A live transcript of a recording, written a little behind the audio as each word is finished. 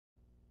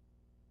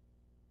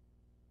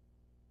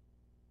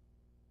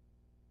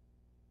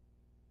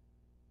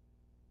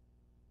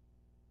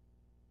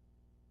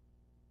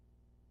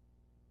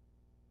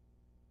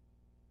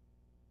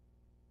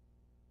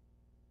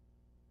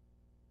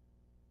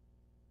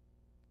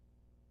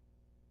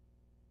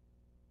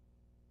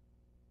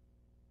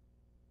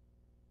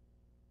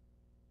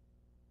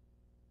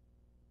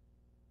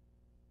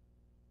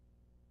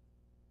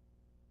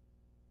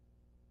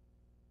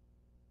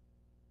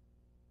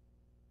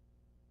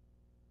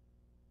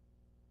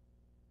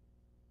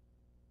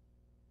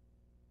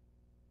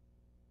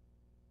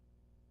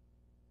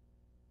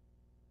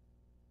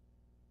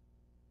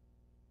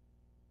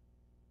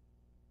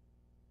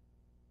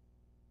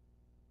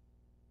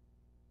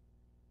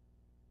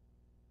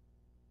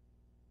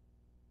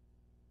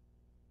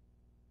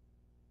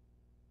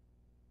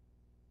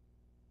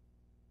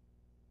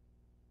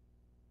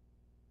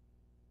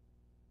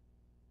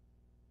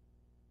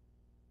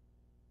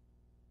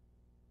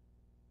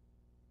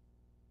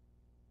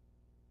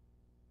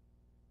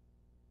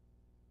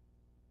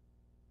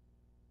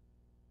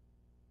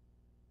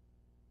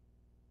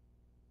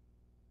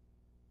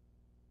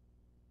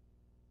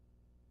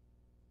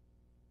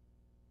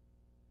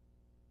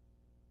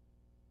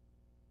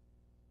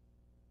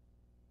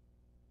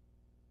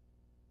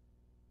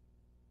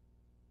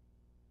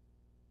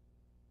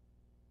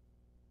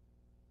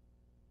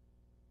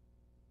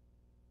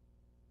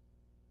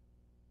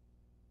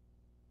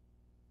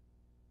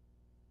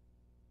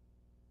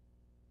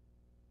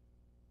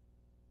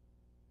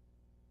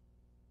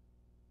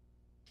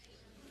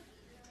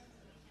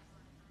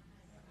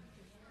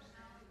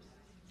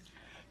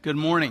Good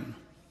morning.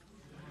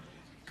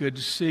 Good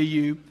to see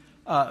you.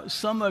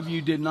 Some of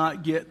you did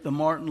not get the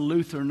Martin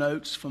Luther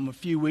notes from a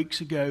few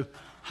weeks ago.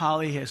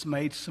 Holly has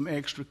made some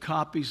extra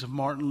copies of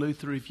Martin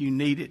Luther if you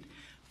need it.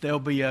 They'll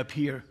be up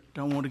here.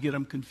 Don't want to get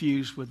them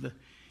confused with the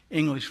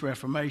English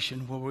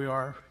Reformation where we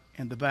are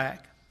in the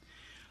back.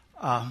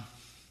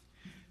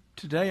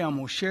 Today I'm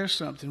going to share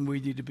something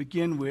with you to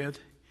begin with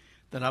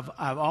that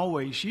I've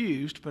always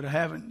used, but I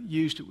haven't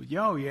used it with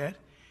y'all yet,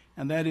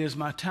 and that is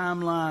my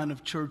timeline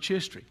of church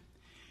history.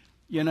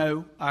 You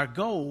know, our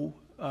goal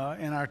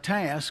and our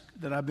task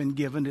that I've been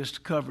given is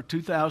to cover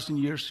 2,000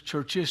 years of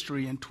church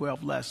history in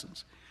 12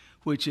 lessons,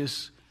 which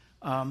is,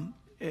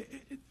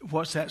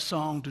 what's that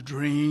song, To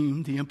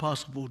Dream, the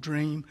Impossible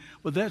Dream?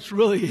 Well, that's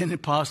really an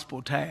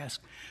impossible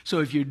task. So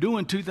if you're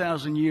doing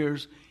 2,000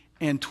 years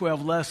in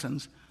 12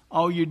 lessons,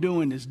 all you're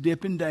doing is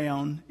dipping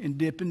down and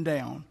dipping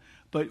down.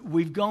 But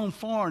we've gone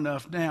far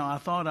enough now, I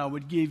thought I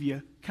would give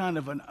you kind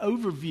of an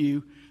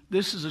overview.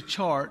 This is a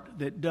chart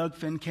that Doug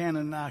Fincannon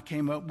and I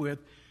came up with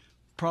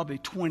probably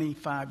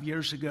 25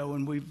 years ago,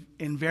 and we've,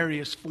 in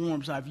various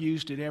forms, I've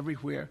used it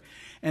everywhere.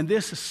 And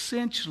this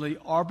essentially,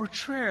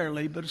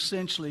 arbitrarily, but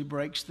essentially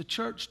breaks the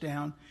church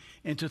down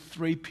into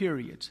three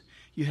periods.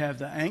 You have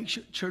the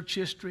ancient church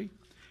history,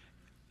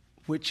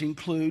 which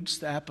includes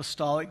the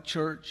apostolic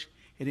church.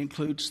 It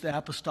includes the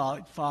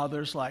apostolic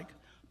fathers like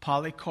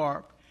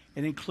Polycarp.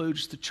 It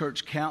includes the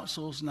church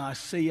councils,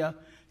 Nicaea,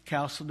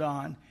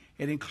 Chalcedon.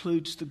 It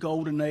includes the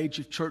golden age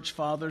of church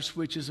fathers,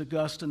 which is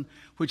Augustine,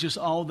 which is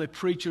all the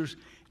preachers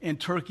in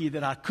Turkey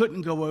that I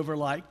couldn't go over,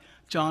 like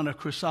John of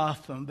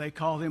Chrysostom. They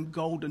call him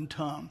Golden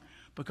Tongue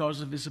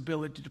because of his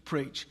ability to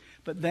preach.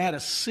 But that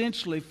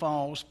essentially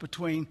falls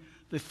between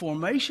the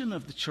formation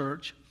of the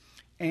church,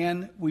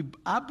 and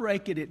I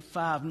break it at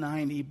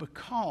 590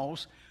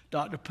 because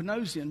Dr.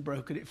 Panosian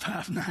broke it at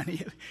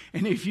 590.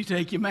 And if you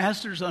take your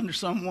master's under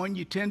someone,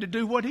 you tend to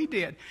do what he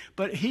did.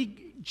 But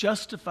he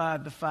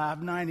justified the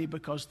 590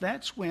 because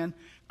that's when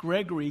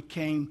Gregory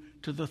came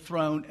to the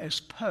throne as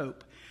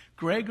Pope.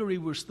 Gregory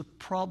was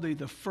probably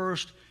the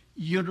first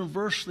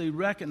universally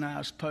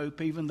recognized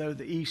Pope, even though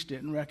the East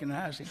didn't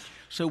recognize him.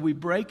 So we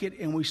break it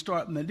and we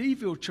start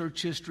medieval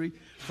church history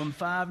from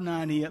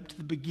 590 up to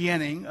the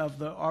beginning of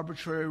the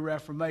arbitrary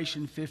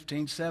Reformation,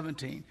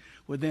 1517.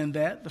 Within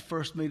that, the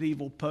first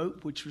medieval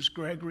Pope, which was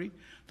Gregory,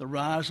 the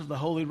rise of the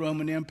Holy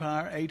Roman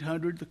Empire,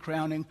 800, the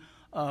crowning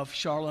of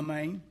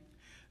Charlemagne,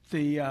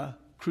 the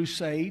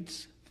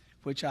Crusades,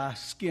 which I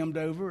skimmed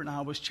over, and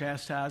I was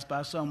chastised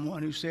by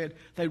someone who said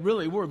they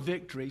really were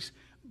victories,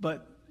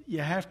 but you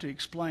have to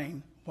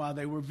explain why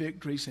they were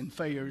victories and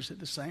failures at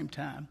the same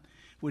time.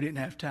 We didn't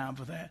have time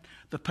for that.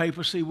 The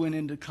papacy went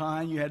in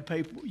decline. You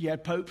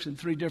had popes in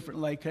three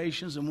different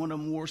locations, and one of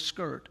them wore a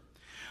skirt.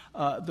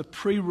 The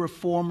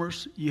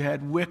pre-reformers, you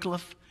had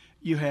Wycliffe,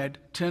 you had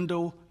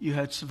Tyndale, you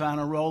had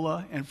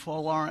Savonarola and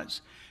Florence.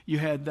 You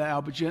had the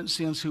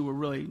Albigensians, who were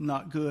really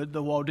not good,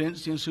 the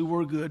Waldensians, who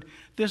were good.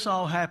 This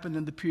all happened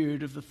in the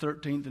period of the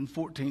 13th and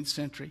 14th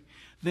century.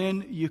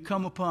 Then you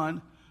come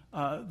upon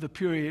the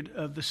period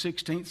of the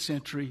 16th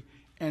century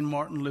and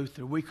Martin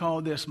Luther. We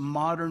call this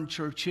modern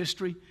church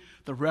history.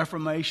 The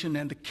Reformation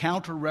and the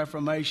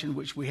Counter-Reformation,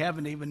 which we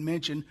haven't even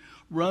mentioned.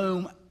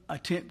 Rome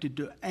attempted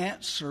to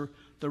answer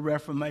the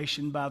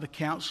Reformation by the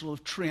Council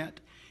of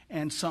Trent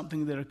and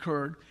something that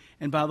occurred.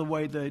 And by the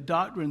way, the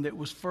doctrine that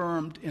was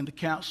affirmed in the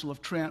Council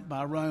of Trent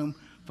by Rome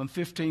from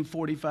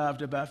 1545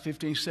 to about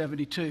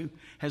 1572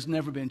 has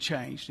never been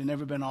changed and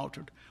never been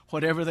altered.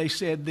 Whatever they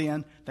said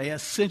then, they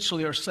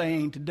essentially are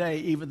saying today,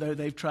 even though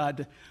they've tried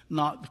to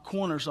knock the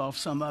corners off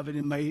some of it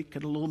and make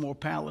it a little more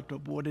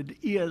palatable. What it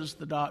is,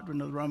 the doctrine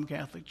of the Roman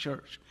Catholic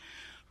Church.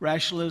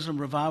 Rationalism,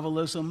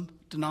 revivalism,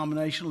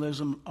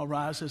 denominationalism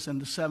arises in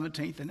the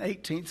 17th and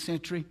 18th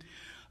century.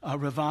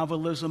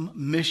 Revivalism,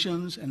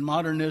 missions, and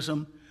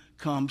modernism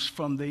comes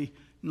from the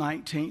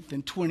 19th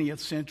and 20th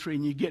century,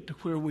 and you get to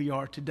where we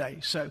are today.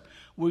 So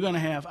we're going to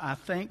have, I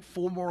think,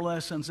 4 more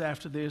lessons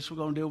after this. We're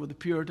going to deal with the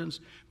Puritans.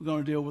 We're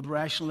going to deal with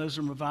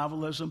rationalism,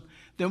 revivalism.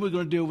 Then we're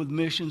going to deal with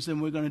missions. Then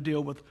we're going to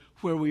deal with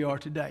where we are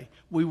today.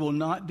 We will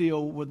not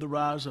deal with the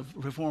rise of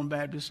Reformed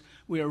Baptists.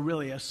 We are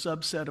really a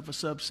subset of a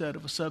subset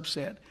of a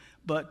subset.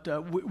 But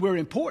we're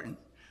important,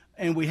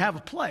 and we have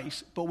a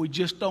place, but we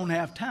just don't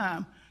have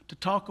time to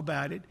talk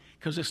about it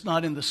because it's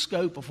not in the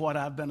scope of what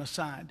I've been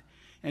assigned.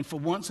 And for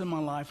once in my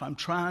life, I'm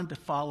trying to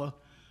follow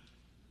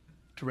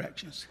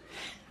directions.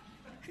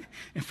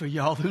 And for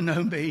y'all who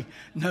know me,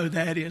 know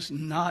that is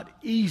not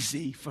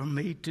easy for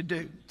me to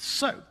do.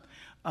 So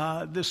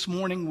this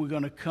morning we're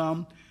going to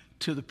come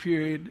to the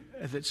period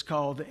that's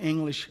called the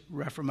English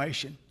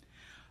Reformation.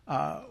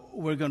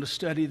 We're going to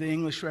study the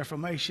English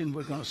Reformation.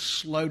 We're going to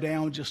slow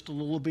down just a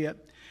little bit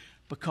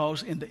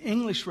because in the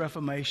English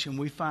Reformation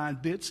we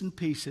find bits and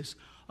pieces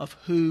of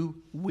who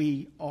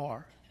we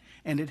are.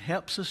 And it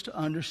helps us to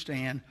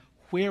understand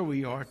where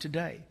we are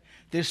today.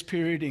 This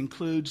period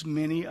includes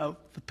many of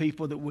the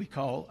people that we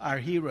call our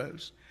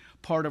heroes,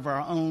 part of our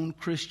own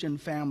Christian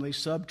family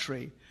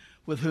subtree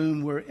with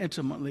whom we're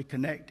intimately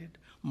connected.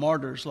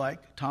 martyrs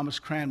like Thomas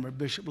Cranmer,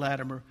 Bishop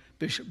Latimer,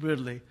 Bishop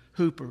Ridley,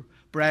 Hooper,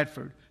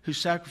 Bradford, whose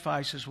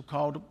sacrifices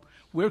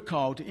we're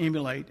called to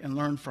emulate and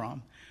learn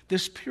from.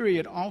 This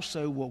period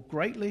also will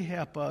greatly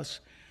help us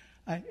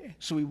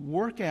so we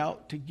work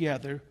out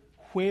together,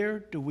 where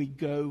do we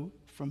go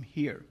from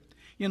here?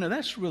 You know,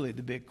 that's really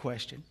the big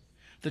question.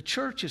 The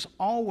church is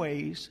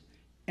always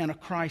in a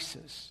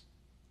crisis.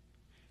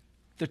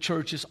 The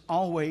church has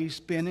always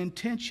been in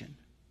tension.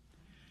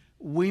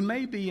 We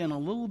may be in a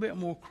little bit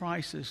more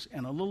crisis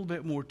and a little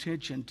bit more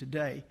tension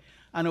today.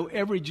 I know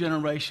every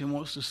generation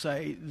wants to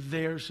say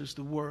theirs is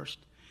the worst.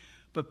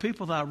 But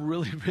people that I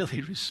really,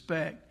 really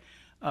respect,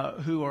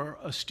 who are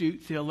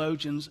astute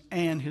theologians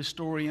and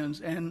historians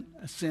and, in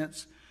a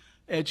sense,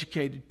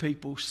 educated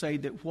people, say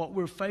that what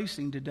we're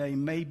facing today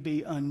may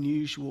be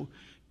unusual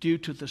due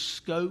to the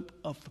scope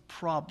of the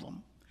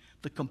problem,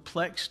 the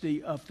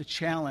complexity of the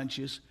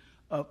challenges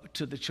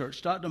to the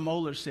church. Dr.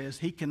 Moeller says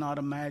he cannot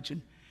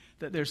imagine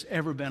that there's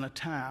ever been a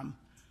time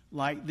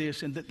like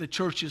this and that the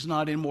church is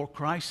not in more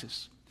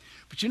crisis.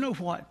 But you know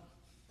what?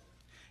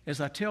 As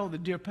I tell the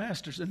dear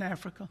pastors in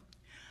Africa,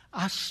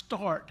 I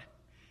start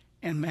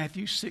in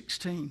Matthew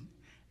 16,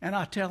 and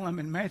I tell them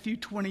in Matthew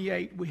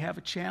 28 we have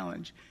a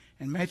challenge,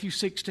 in Matthew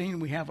 16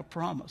 we have a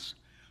promise.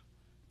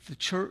 The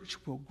church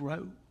will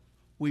grow.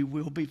 We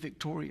will be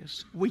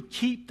victorious. We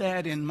keep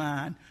that in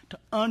mind to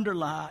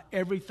underlie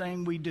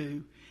everything we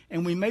do.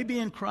 And we may be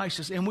in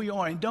crisis, and we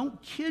are. And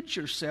don't kid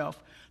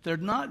yourself. There are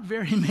not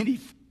very many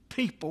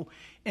people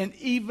in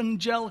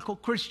evangelical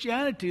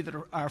Christianity that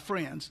are our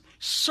friends.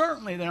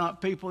 Certainly there are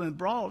not people in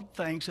broad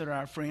things that are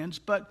our friends,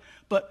 but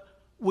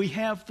we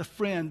have the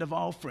friend of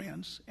all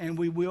friends, and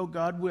we will,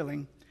 God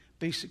willing,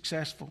 be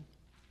successful.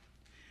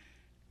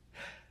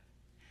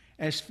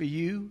 As for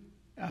you,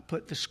 I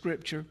put the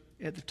scripture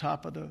at the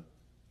top of the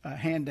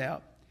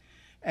handout.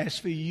 As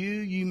for you,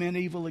 you meant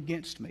evil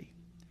against me,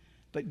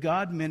 but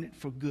God meant it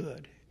for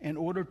good in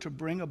order to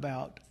bring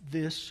about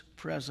this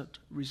present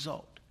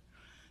result.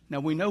 Now,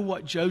 we know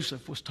what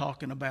Joseph was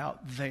talking about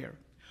there.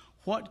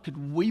 What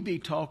could we be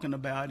talking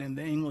about in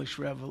the English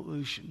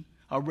Revolution,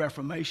 or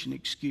Reformation,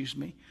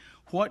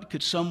 What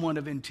could someone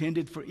have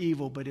intended for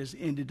evil but has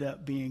ended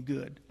up being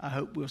good? I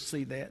hope we'll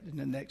see that in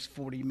the next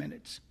 40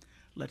 minutes.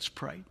 Let's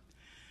pray.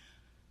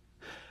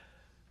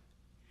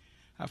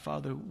 Our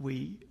Father,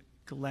 we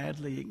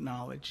gladly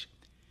acknowledge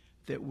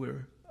that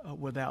we're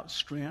without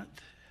strength,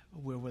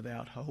 we're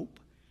without hope.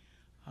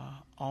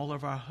 All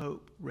of our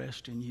hope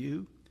rests in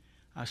you.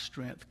 Our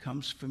strength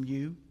comes from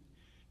you.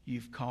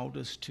 You've called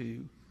us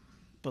to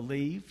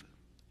believe,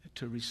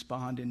 to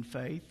respond in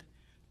faith,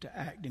 to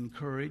act in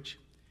courage,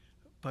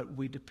 but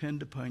we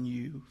depend upon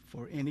you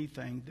for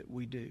anything that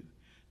we do.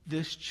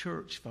 This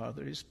church,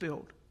 Father, is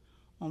built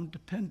on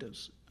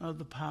dependence of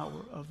the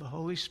power of the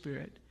Holy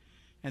Spirit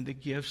and the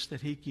gifts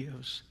that he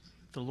gives,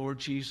 the Lord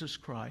Jesus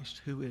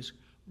Christ, who is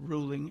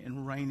ruling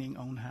and reigning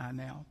on high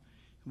now.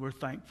 We're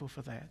thankful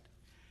for that.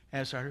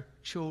 As our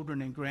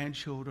children and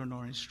grandchildren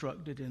are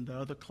instructed in the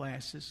other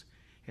classes,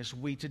 as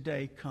we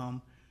today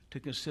come to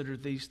consider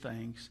these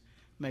things,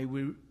 may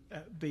we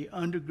be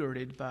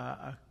undergirded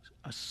by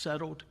a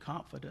settled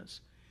confidence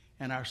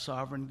in our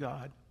sovereign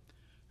God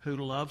who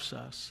loves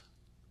us,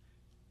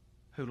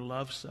 who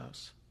loves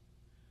us,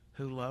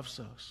 who loves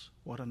us.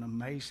 What an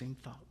amazing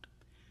thought.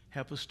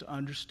 Help us to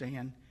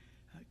understand.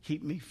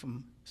 Keep me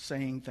from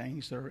saying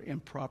things that are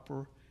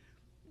improper.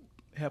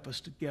 Help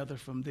us to gather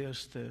from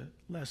this the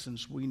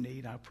lessons we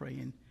need, I pray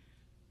in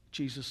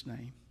Jesus'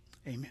 name.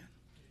 Amen.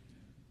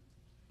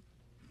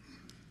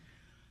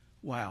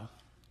 Wow.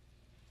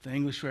 The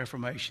English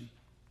Reformation.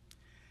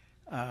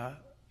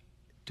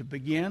 To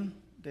begin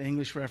the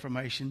English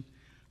Reformation,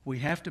 we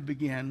have to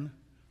begin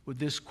with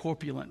this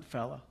corpulent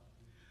fella,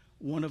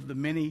 one of the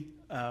many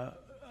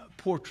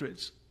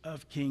portraits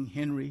of King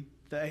Henry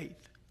VIII.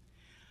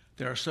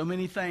 There are so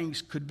many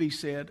things could be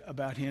said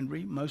about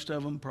Henry. Most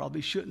of them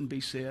probably shouldn't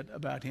be said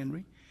about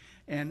Henry.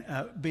 And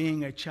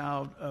being a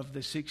child of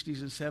the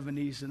 60s and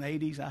 70s and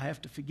 80s, I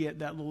have to forget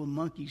that little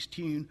Monkees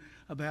tune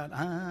about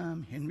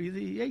I'm Henry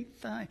VIII.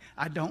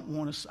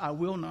 I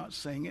will not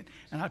sing it,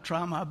 and I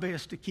try my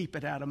best to keep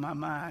it out of my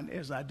mind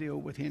as I deal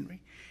with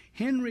Henry.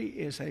 Henry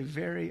is a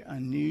very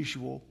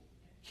unusual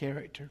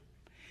character.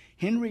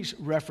 Henry's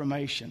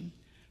Reformation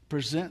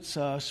presents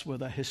us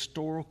with a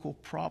historical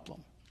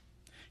problem.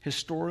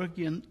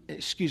 Historians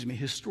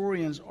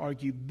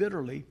argue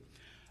bitterly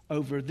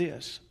over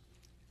this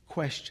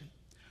question.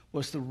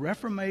 Was the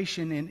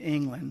Reformation in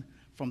England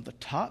from the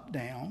top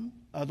down,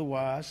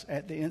 otherwise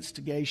at the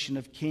instigation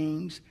of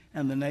kings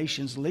and the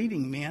nation's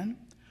leading men,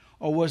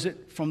 or was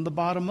it from the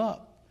bottom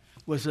up?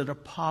 Was it a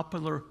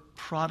popular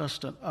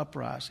Protestant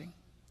uprising?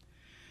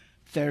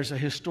 There's a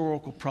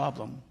historical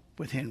problem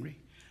with Henry.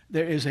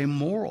 There is a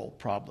moral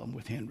problem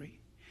with Henry.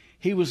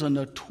 He was a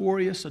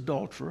notorious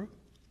adulterer,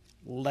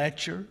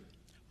 lecher,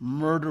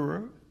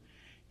 murderer.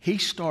 He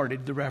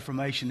started the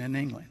Reformation in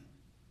England.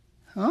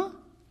 Huh?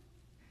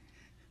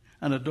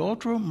 An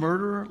adulterer,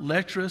 murderer,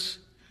 lecherous,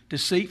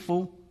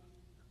 deceitful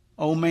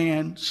old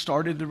man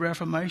started the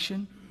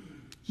Reformation?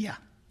 Yeah.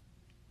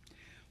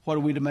 What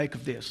are we to make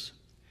of this?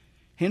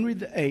 Henry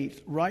VIII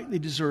rightly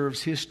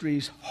deserves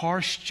history's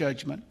harsh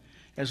judgment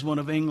as one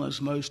of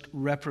England's most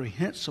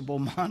reprehensible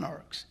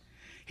monarchs.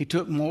 He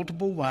took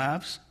multiple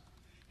wives.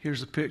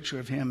 Here's a picture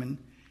of him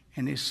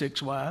and his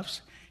 6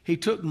 wives. He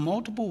took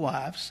multiple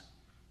wives.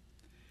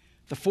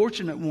 The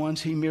fortunate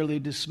ones he merely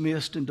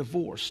dismissed and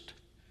divorced.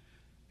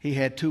 He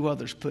had 2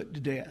 others put to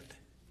death.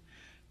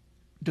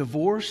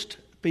 Divorced,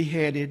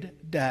 beheaded,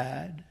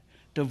 died.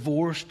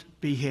 Divorced,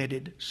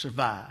 beheaded,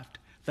 survived.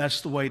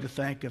 That's the way to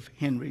think of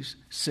Henry's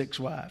 6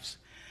 wives.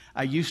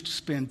 I used to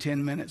spend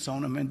 10 minutes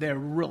on them, and they're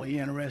really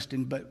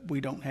interesting, but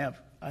we don't have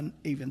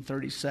even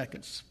 30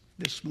 seconds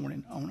this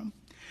morning on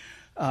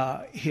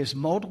them. His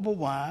multiple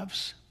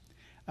wives,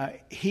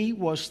 he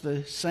was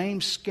the same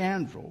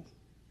scoundrel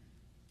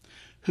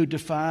who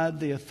defied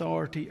the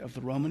authority of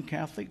the Roman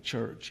Catholic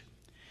Church.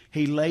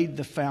 He laid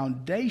the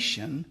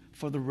foundation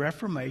for the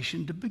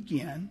Reformation to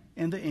begin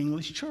in the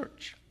English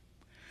church.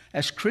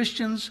 As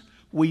Christians,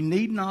 we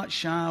need not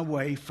shy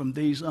away from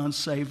these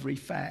unsavory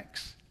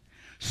facts.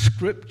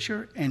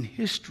 Scripture and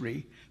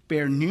history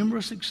bear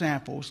numerous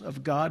examples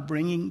of God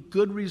bringing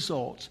good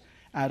results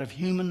out of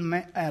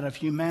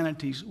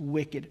humanity's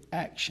wicked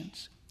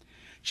actions.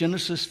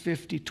 Genesis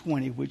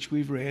 50:20, which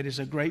we've read, is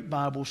a great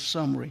Bible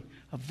summary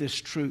of this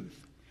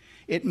truth.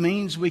 It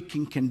means we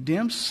can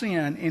condemn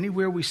sin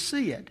anywhere we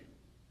see it,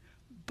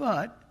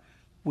 but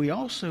we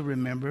also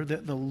remember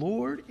that the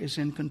Lord is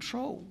in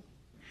control.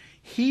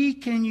 He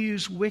can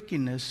use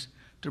wickedness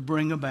to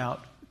bring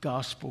about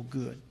gospel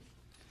good.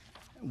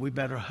 We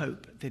better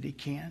hope that he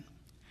can.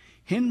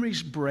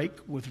 Henry's break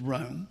with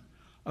Rome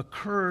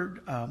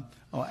occurred,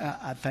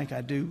 I think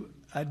I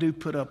do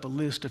put up a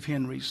list of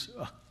Henry's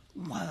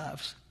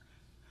wives.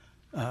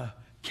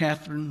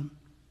 Catherine,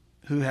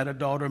 who had a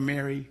daughter,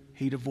 Mary,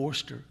 he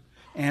divorced her.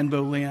 Anne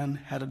Boleyn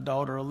had a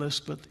daughter,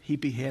 Elizabeth, he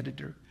beheaded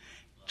her.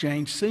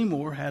 Jane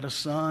Seymour had a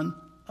son,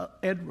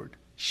 Edward.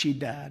 She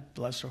died,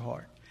 bless her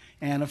heart.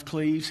 Anne of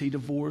Cleves, he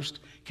divorced.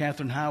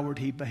 Catherine Howard,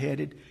 he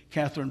beheaded.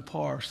 Catherine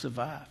Parr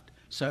survived.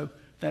 So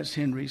that's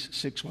Henry's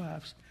 6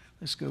 wives.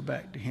 Let's go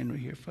back to Henry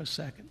here for a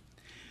second.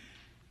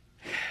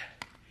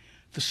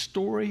 The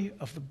story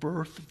of the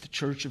birth of the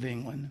Church of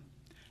England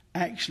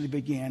actually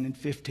began in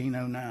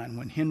 1509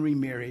 when Henry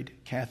married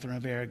Catherine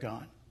of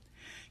Aragon.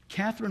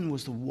 Catherine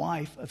was the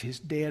wife of his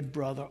dead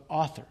brother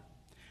Arthur.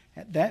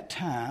 At that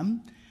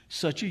time,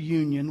 such a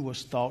union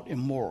was thought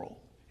immoral,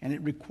 and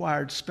it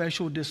required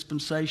special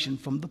dispensation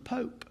from the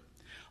Pope.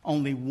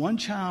 Only one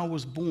child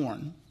was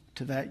born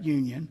to that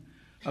union,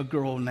 a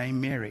girl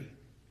named Mary.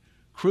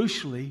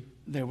 Crucially,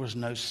 there was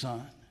no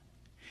son.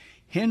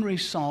 Henry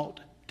sought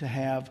to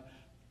have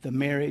the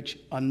marriage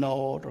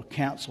annulled or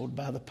canceled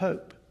by the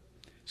Pope.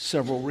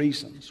 Several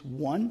reasons.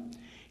 One,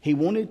 he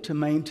wanted to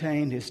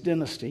maintain his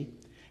dynasty,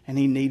 and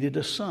he needed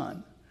a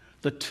son.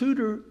 The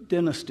Tudor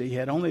dynasty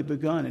had only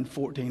begun in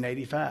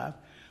 1485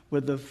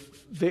 with the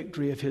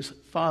victory of his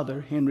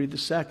father, Henry II,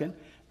 VII,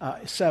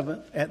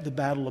 at the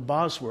Battle of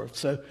Bosworth.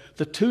 So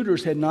the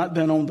Tudors had not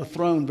been on the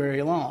throne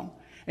very long,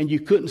 and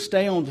you couldn't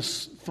stay on the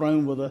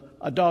throne with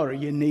a daughter.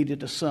 You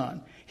needed a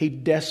son. He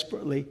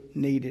desperately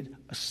needed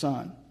a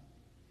son.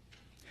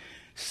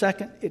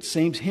 Second, it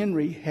seems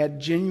Henry had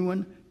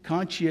genuine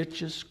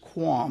conscientious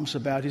qualms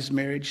about his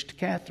marriage to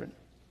Catherine.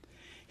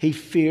 He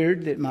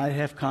feared that it might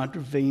have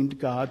contravened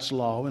God's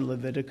law in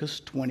Leviticus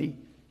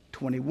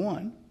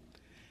 20:21,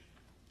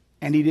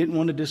 and he didn't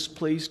want to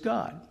displease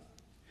God.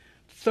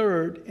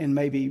 Third, and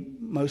maybe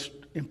most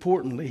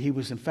importantly, he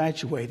was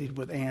infatuated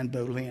with Anne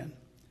Boleyn.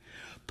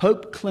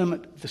 Pope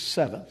Clement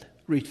VII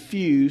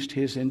refused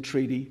his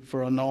entreaty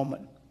for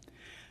annulment.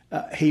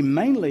 He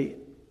mainly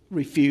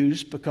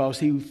refused because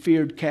he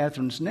feared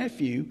Catherine's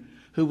nephew,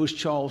 who was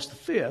Charles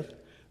V,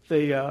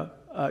 the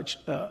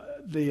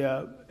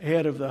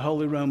head of the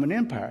Holy Roman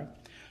Empire.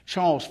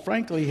 Charles,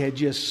 frankly, had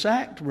just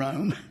sacked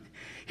Rome.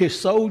 His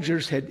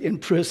soldiers had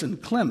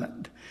imprisoned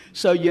Clement.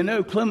 So,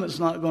 Clement's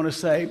not going to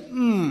say,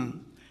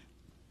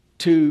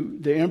 to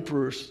the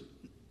emperor's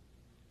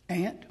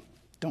aunt.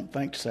 Don't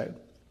think so.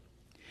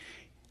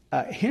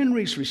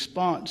 Henry's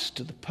response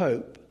to the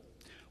Pope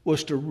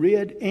was to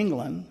rid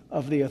England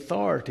of the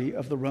authority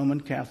of the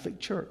Roman Catholic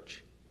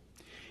Church.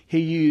 He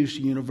used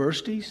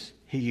universities.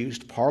 He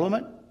used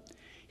Parliament.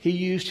 He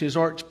used his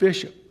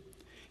archbishop.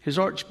 His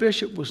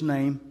archbishop was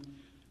named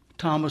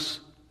Thomas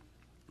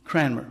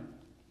Cranmer.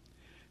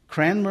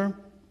 Cranmer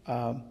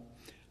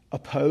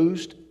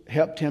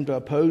helped him to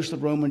oppose the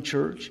Roman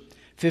Church.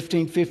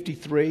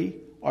 1553,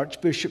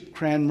 Archbishop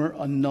Cranmer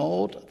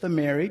annulled the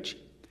marriage,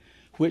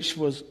 which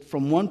was,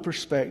 from one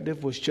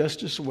perspective, was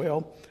just as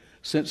well,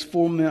 since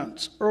 4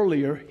 months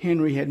earlier,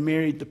 Henry had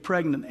married the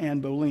pregnant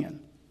Anne Boleyn.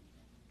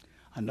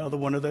 Another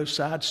one of those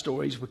side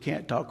stories we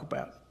can't talk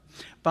about.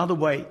 By the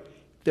way,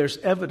 there's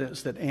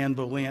evidence that Anne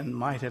Boleyn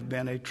might have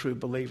been a true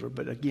believer,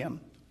 but again,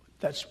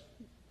 that's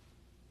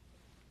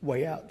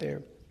way out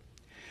there.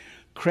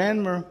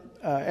 Cranmer,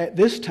 at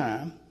this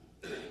time,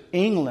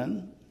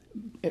 England,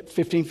 at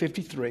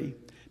 1553,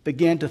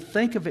 began to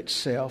think of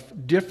itself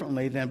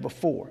differently than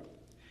before.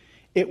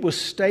 It was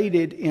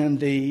stated in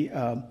the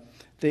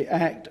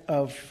Act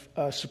of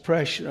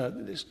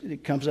Suppression.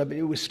 It comes up.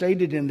 It was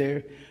stated in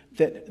there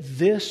that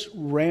this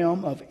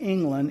realm of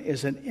England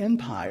is an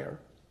empire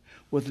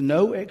with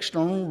no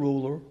external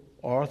ruler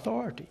or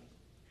authority.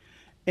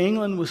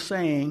 England was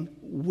saying,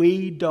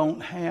 we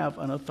don't have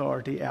an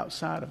authority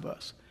outside of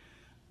us.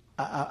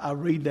 I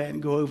read that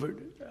and go over it,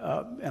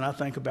 and I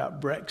think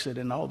about Brexit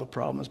and all the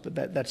problems,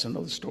 but that's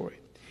another story.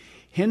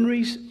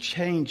 Henry's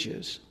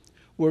changes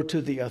were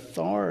to the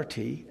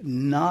authority,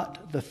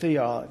 not the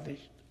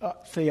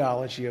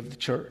theology of the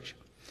church.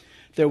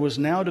 There was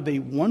now to be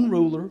one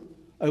ruler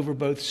over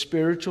both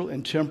spiritual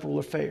and temporal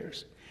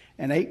affairs.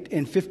 And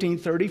in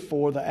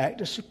 1534, the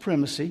Act of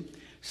Supremacy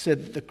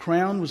said that the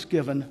crown was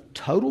given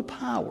total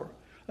power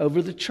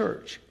over the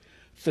church.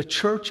 The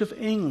Church of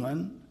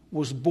England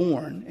was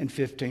born in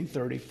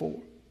 1534.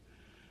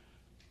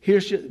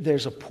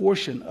 There's a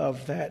portion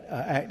of that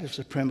Act of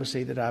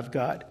Supremacy that I've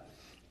got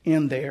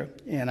in there,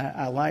 and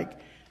I like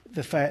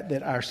the fact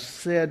that our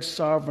said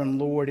sovereign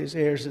Lord, his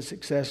heirs and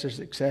successors,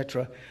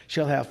 etc.,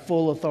 shall have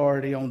full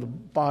authority. On the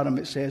bottom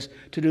it says,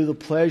 to do the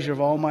pleasure of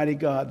Almighty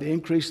God, the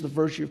increase of the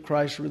virtue of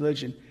Christ's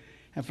religion,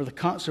 and for the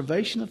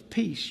conservation of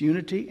peace,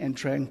 unity, and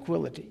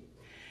tranquility.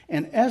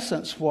 In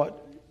essence,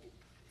 what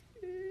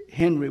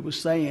Henry was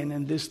saying,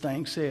 and this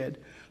thing said,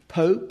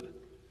 Pope,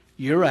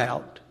 you're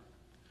out,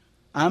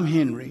 I'm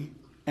Henry,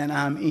 and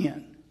I'm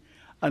in.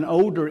 An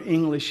older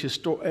English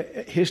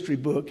history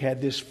book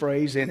had this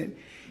phrase in it.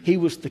 He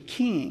was the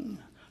king,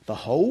 the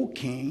whole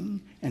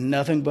king, and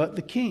nothing but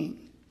the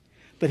king.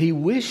 But he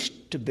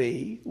wished to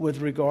be,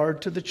 with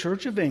regard to the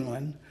Church of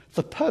England,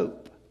 the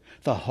Pope,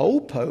 the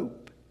whole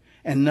Pope,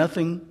 and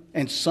nothing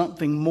and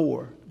something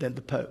more than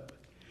the Pope.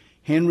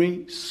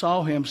 Henry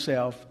saw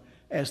himself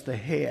as the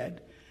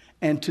head.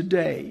 And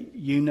today,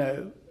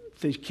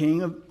 the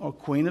King or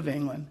Queen of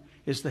England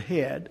is the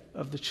head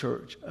of the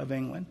Church of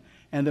England.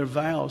 And their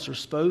vows are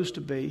supposed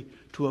to be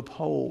to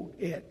uphold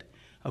it.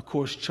 Of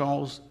course,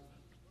 Charles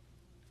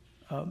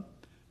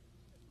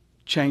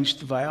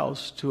changed the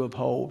vows to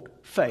uphold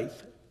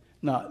faith,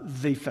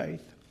 not the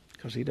faith,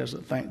 because he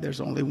doesn't think there's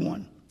only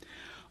one.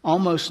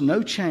 Almost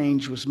no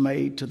change was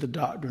made to the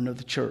doctrine of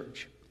the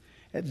church.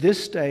 At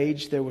this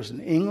stage, there was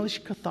an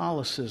English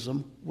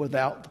Catholicism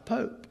without the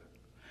Pope.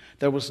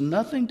 There was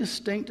nothing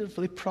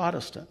distinctively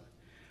Protestant.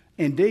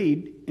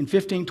 Indeed, in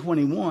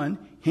 1521,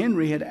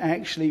 Henry had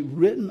actually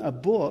written a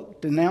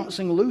book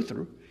denouncing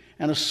Luther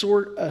and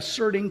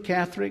asserting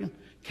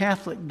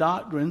Catholic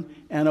doctrine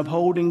and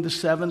upholding the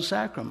seven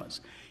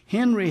sacraments.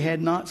 Henry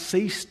had not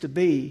ceased to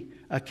be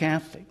a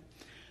Catholic.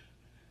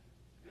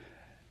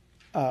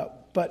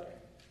 But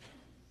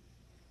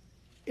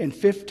in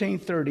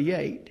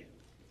 1538,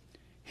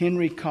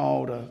 Henry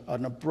called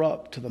an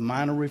abrupt to the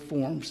minor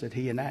reforms that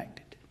he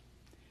enacted.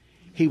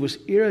 He was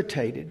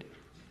irritated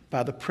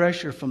by the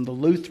pressure from the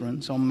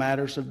Lutherans on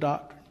matters of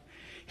doctrine.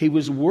 He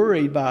was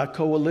worried by a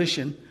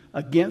coalition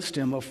against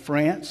him of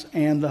France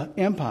and the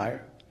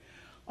Empire.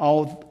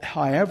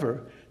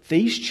 However,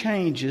 these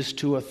changes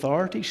to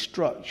authority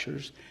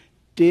structures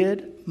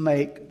did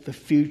make the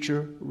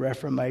future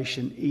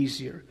Reformation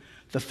easier.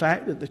 The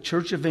fact that the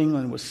Church of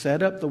England was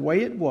set up the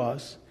way it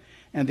was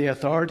and the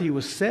authority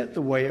was set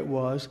the way it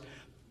was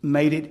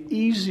made it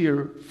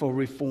easier for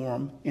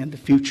reform in the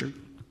future.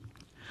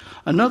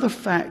 Another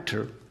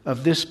factor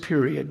of this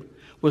period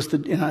was the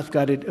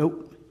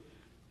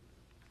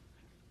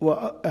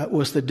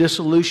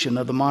dissolution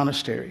of the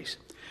monasteries.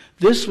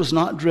 This was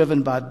not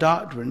driven by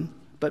doctrine,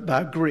 but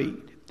by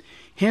greed.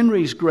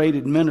 Henry's great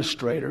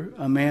administrator,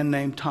 a man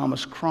named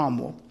Thomas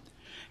Cromwell,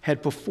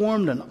 had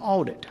performed an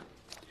audit.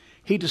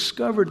 He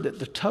discovered that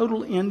the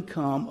total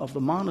income of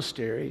the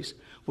monasteries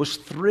was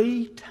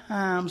 3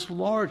 times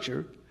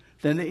larger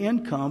than the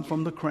income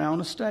from the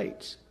crown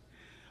estates.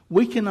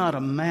 We cannot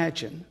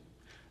imagine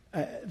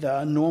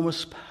the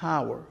enormous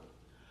power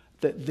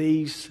that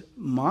these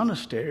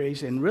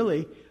monasteries and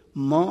really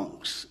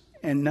monks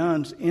and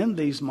nuns in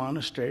these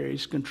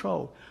monasteries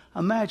controlled.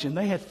 Imagine,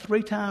 they had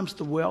 3 times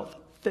the wealth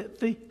that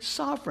the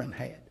sovereign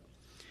had.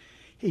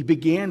 He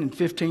began in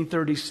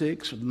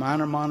 1536 with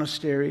minor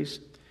monasteries.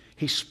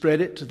 He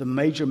spread it to the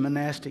major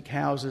monastic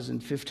houses in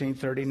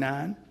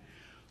 1539.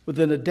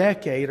 Within a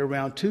decade,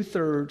 around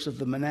 2/3 of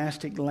the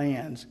monastic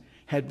lands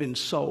had been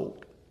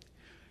sold.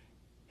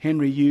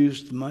 Henry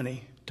used the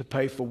money to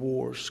pay for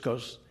wars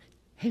because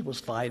he was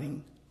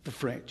fighting the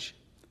French,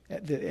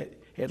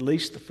 at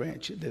least the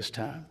French at this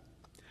time.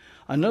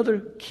 Another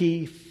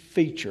key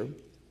feature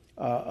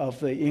of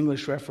the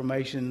English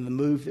Reformation and the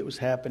move that was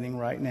happening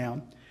right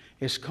now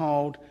is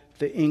called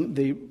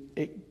the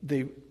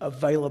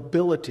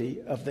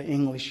availability of the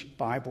English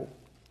Bible.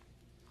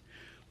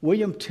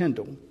 William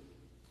Tyndale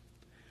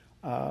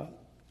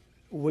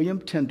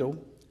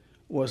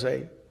was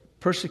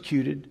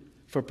persecuted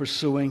for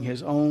pursuing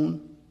his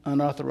own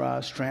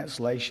unauthorized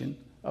translation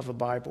of the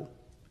Bible.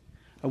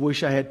 I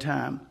wish I had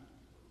time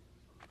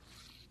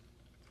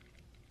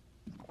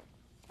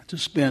to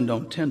spend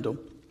on Tyndale.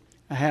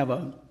 I have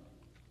a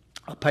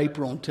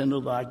paper on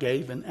Tyndale that I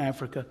gave in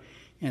Africa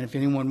And if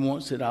anyone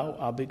wants it,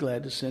 I'll be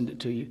glad to send it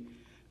to you.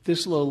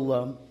 This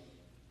little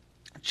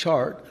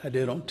chart I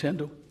did on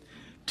Tyndall.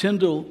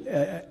 Tyndall,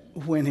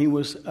 when he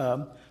was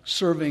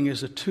serving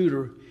as a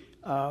tutor,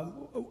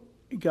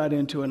 got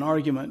into an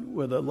argument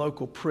with a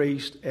local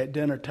priest at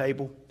dinner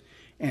table.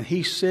 And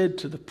he said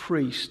to the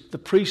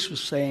priest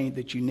was saying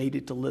that you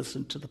needed to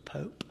listen to the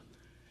Pope.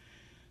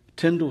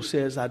 Tyndall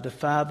says, I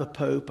defy the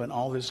Pope and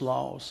all his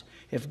laws.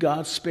 If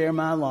God spare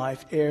my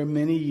life ere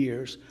many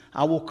years,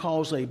 I will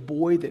cause a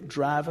boy that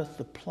driveth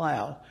the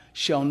plow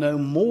shall know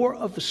more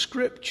of the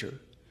Scripture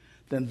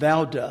than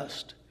thou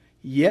dost,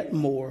 yet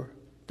more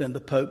than the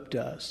Pope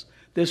does.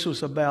 This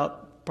was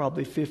about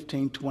probably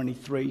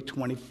 1523,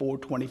 24,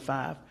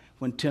 25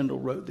 when Tyndall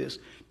wrote this.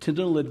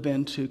 Tyndall had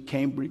been to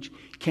Cambridge,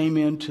 came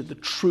into the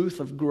Truth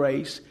of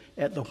Grace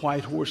at the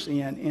White Horse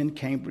Inn in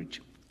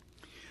Cambridge.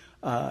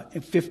 In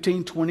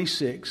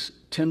 1526,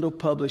 Tyndall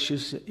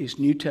publishes his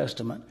New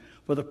Testament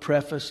with a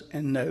preface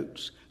and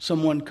notes.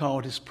 Someone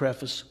called his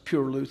preface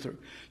Pure Luther.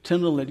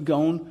 Tyndall had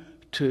gone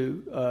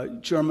to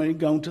Germany,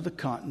 gone to the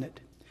continent.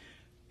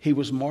 He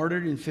was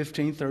martyred in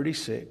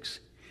 1536.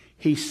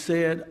 He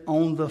said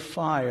on the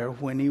fire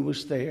when he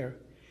was there,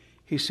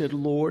 he said,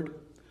 Lord,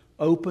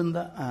 open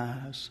the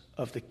eyes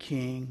of the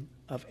King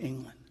of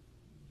England.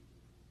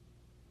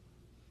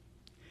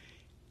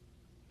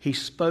 He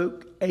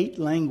spoke 8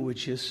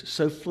 languages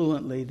so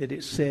fluently that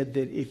it said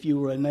that if you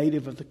were a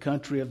native of the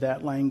country of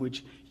that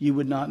language, you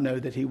would not know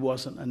that he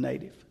wasn't a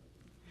native.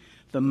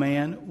 The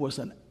man was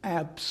an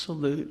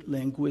absolute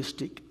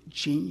linguistic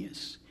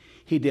genius.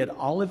 He did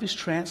all of his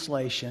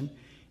translation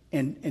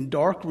in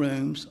dark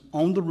rooms,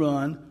 on the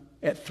run,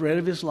 at threat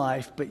of his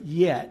life, but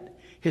yet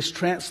his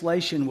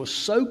translation was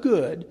so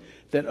good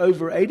that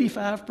over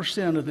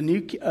 85%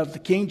 of the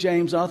King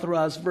James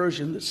Authorized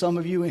Version that some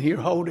of you in here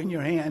hold in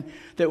your hand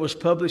that was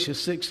published in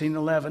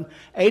 1611,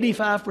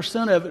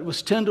 85% of it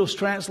was Tyndall's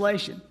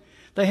translation.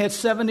 They had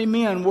 70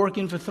 men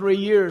working for 3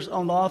 years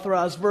on the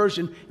Authorized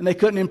Version, and they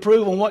couldn't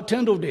improve on what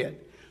Tyndall did.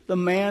 The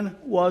man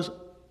was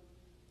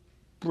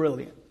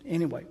brilliant.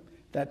 Anyway,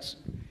 that's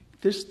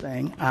this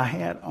thing I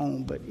had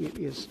on, but it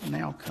is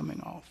now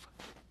coming off.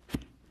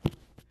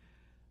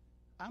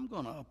 I'm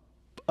going to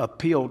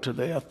appeal to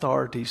the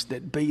authorities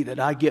that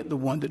I get the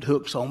one that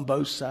hooks on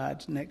both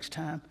sides next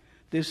time.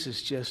 This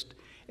is just,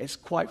 it's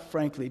quite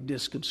frankly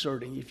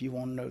disconcerting if you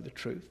want to know the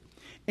truth.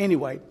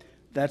 Anyway,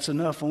 that's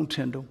enough on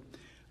Tyndall.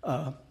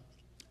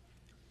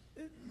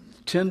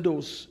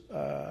 Tyndall's,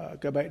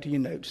 go back to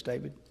your notes,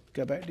 David.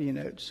 Go back to your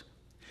notes.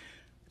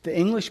 The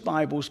English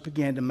Bibles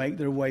began to make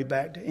their way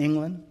back to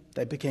England.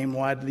 They became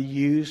widely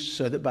used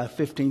so that by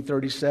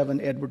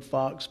 1537, Edward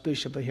Fox,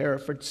 Bishop of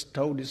Hereford,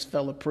 told his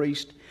fellow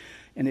priest,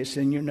 and it's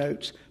in your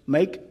notes,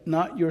 make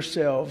not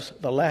yourselves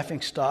the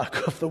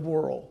laughingstock of the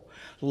world.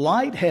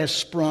 Light has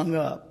sprung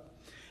up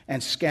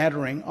and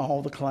scattering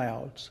all the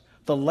clouds.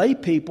 The lay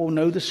people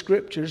know the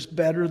Scriptures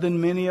better than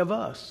many of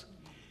us.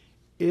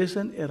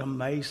 Isn't it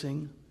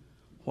amazing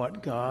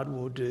what God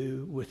will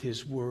do with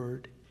His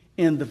Word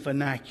in the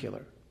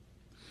vernacular?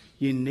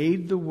 You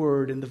need the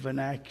Word in the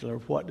vernacular.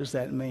 What does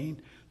that mean?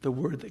 The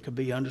Word that can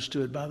be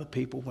understood by the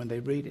people when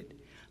they read it.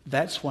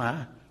 That's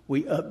why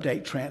we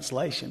update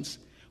translations.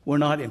 We're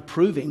not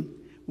improving.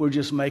 We're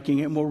just making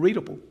it more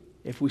readable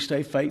if we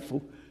stay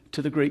faithful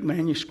to the Greek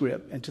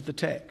manuscript and to the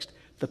text.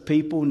 The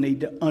people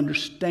need to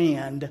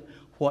understand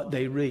what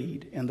they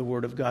read in the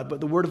Word of God. But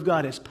the Word of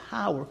God has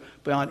power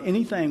beyond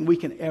anything we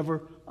can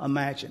ever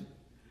imagine.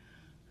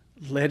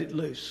 Let it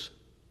loose.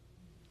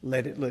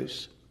 Let it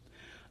loose.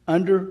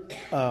 Under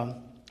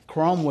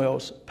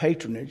Cromwell's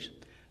patronage,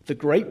 the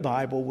Great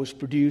Bible was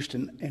produced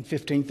in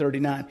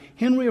 1539.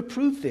 Henry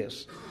approved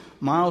this.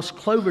 Miles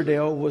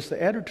Cloverdale was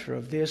the editor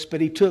of this,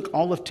 but he took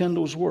all of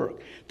Tyndall's work.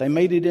 They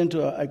made it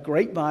into a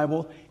great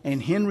Bible,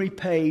 and Henry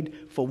paid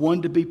for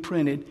one to be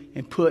printed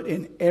and put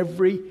in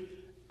every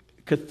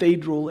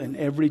cathedral and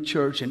every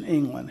church in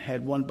England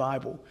had one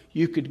Bible.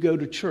 You could go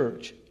to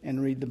church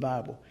and read the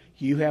Bible.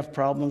 You have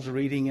problems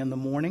reading in the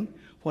morning?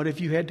 What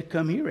if you had to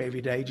come here every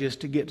day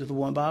just to get to the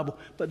one Bible?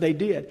 But they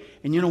did.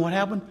 And you know what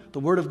happened? The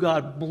Word of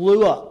God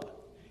blew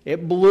up.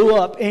 It blew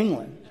up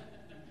England.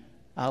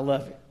 I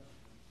love it.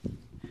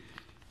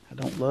 I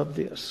don't love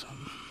this.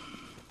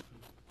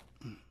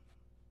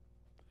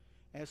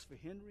 As for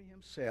Henry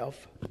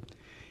himself,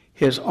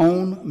 his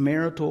own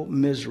marital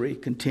misery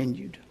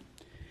continued.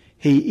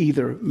 He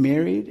either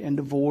married and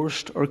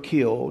divorced or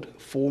killed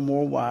 4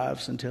 more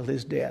wives until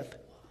his death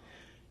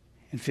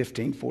in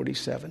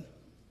 1547.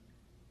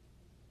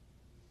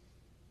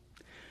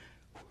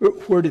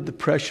 Where did the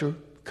pressure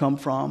come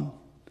from?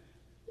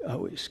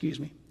 Oh, excuse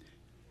me.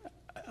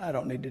 I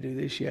don't need to do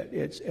this yet.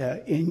 It's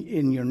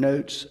in your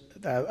notes.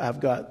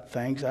 I've got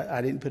things.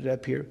 I didn't put it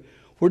up here.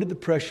 Where did the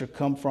pressure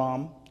come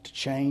from to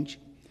change?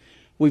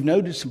 We've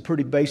noted some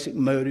pretty basic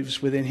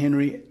motives within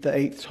Henry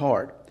VIII's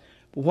heart.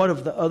 But what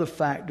of the other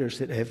factors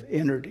that have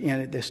entered in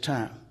at this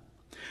time?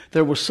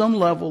 There was some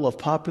level of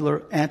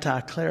popular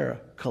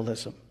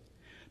anti-clericalism,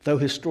 though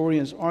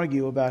historians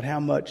argue about how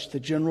much the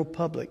general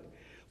public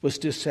was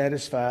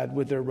dissatisfied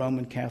with their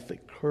Roman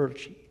Catholic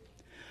clergy.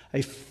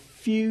 A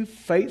few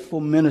faithful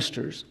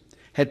ministers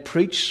had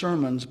preached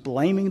sermons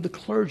blaming the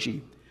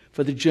clergy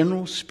for the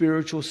general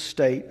spiritual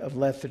state of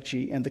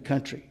lethargy in the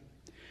country.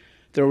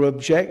 There were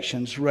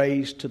objections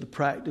raised to the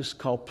practice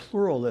called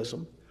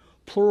pluralism.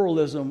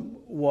 Pluralism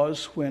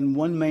was when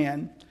one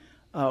man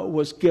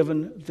was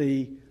given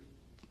the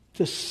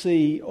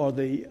see or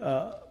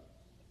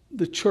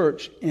the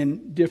church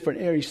in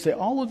different areas. Say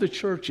all of the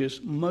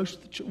churches,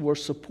 most were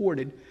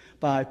supported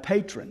by a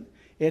patron.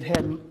 It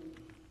had,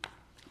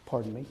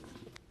 pardon me.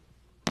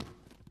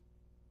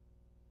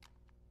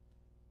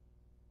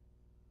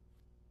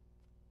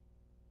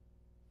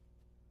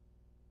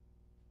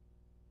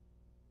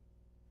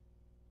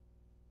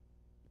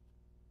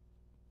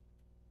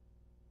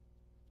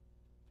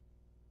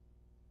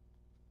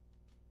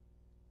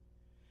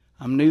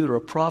 I'm neither a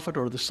prophet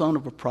or the son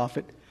of a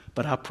prophet,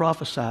 but I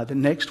prophesy that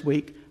next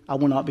week I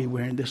will not be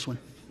wearing this one.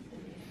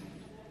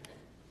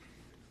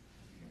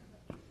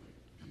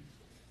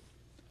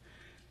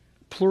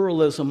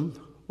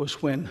 Pluralism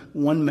was when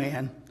one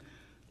man,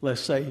 let's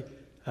say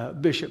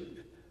Bishop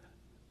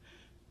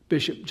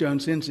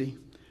Jones Enzi,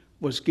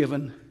 was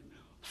given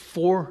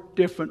 4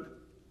 different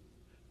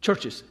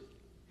churches.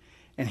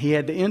 And he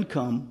had the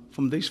income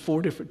from these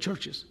 4 different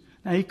churches.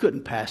 Now, he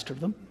couldn't pastor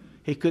them.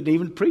 He couldn't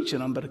even preach in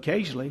them, but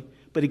occasionally.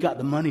 But he got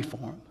the money for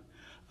them.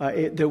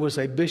 There was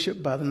a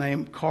bishop by the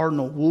name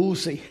Cardinal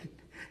Woolsey.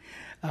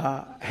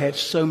 Had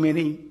so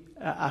many,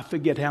 I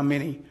forget how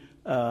many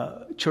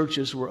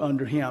churches were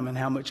under him and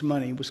how much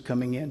money was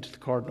coming into the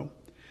cardinal.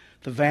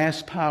 The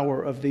vast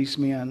power of these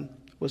men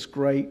was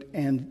great,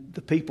 and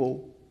the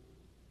people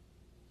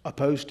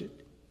opposed it.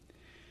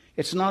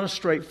 It's not a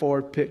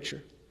straightforward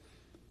picture.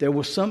 There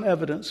was some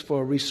evidence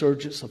for a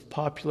resurgence of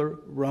popular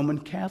Roman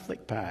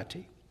Catholic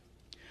piety.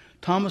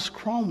 Thomas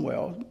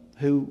Cromwell,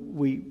 who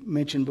we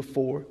mentioned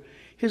before,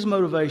 his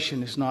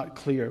motivation is not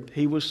clear.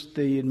 He was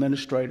the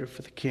administrator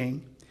for the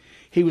king.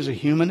 He was a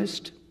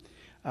humanist.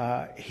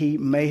 He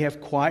may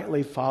have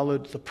quietly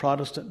followed the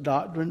Protestant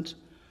doctrines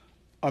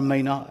or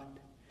may not.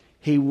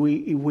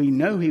 We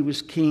know he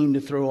was keen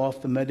to throw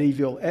off the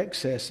medieval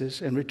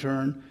excesses and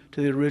return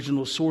to the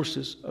original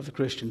sources of the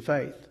Christian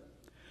faith.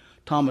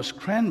 Thomas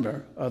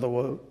Cranmer,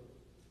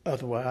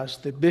 otherwise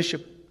the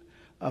bishop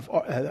of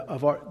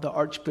the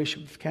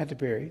Archbishop of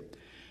Canterbury,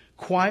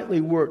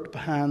 quietly worked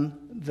behind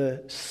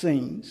the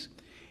scenes.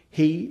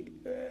 He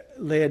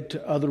led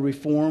to other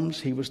reforms.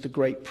 He was the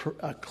great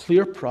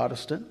clear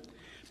Protestant,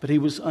 but he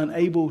was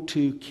unable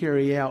to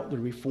carry out the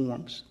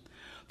reforms.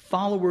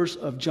 Followers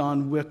of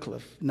John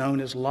Wycliffe, known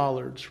as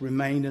Lollards,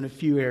 remained in a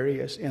few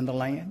areas in the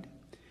land.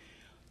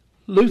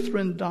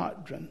 Lutheran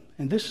doctrine,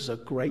 and this is a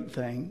great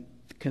thing,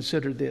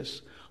 consider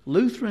this.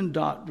 Lutheran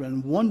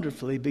doctrine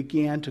wonderfully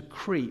began to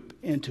creep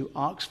into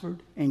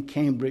Oxford and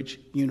Cambridge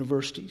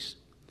universities.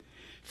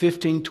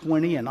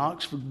 1520, an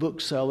Oxford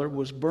bookseller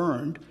was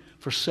burned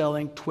for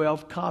selling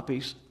 12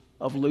 copies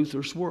of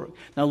Luther's work.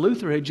 Now,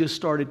 Luther had just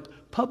started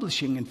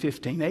publishing in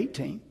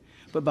 1518,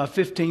 but by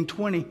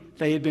 1520,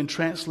 they had been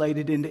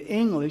translated into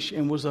English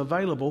and was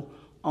available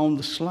on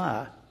the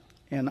sly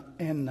in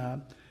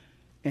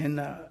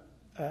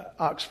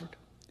Oxford.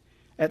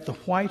 At the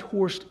White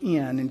Horse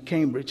Inn in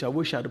Cambridge, I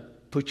wish I'd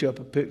put you up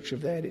a picture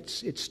of that.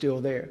 It's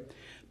still there.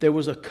 There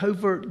was a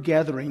covert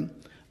gathering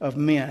of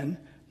men.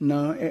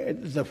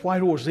 The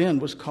White Horse Inn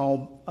was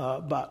called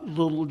by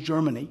Little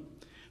Germany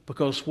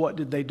because what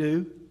did they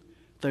do?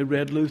 They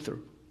read Luther.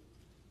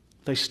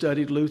 They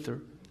studied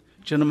Luther.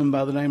 A gentleman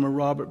by the name of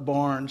Robert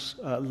Barnes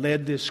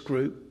led this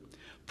group.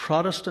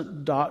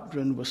 Protestant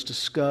doctrine was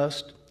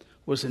discussed,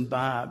 was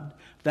imbibed.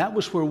 That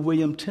was where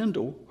William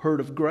Tyndale heard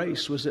of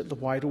grace, was at the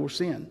White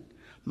Horse Inn.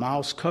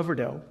 Miles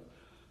Coverdale,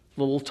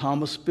 little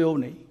Thomas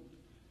Bilney,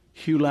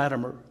 Hugh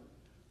Latimer,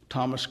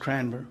 Thomas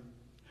Cranmer.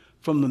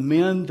 From the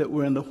men that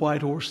were in the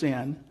White Horse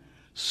Inn,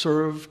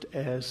 served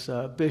as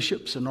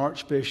bishops and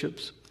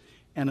archbishops,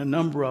 and a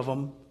number of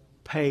them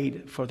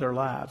paid for their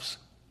lives,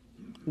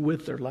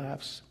 with their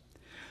lives.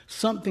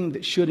 Something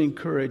that should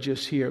encourage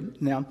us here.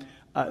 Now,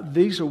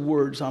 these are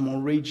words I'm going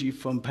to read you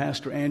from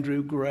Pastor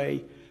Andrew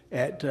Gray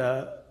at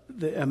the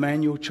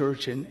Emmanuel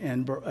Church in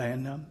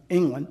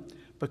England,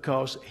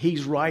 because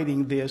he's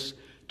writing this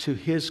to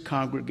his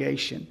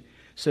congregation.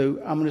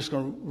 So I'm just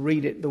going to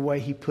read it the way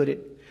he put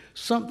it.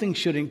 Something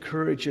should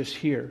encourage us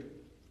here.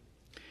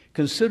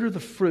 Consider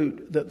the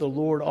fruit that the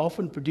Lord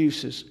often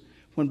produces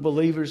when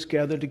believers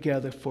gather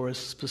together for a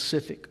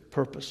specific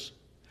purpose.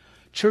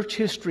 Church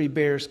history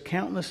bears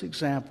countless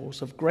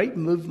examples of great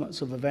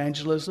movements of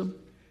evangelism,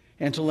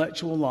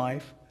 intellectual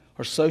life,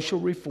 or social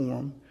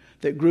reform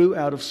that grew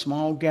out of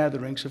small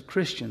gatherings of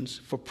Christians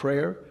for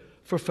prayer,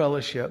 for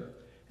fellowship,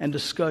 and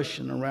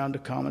discussion around a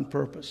common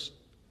purpose.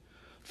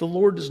 The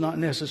Lord does not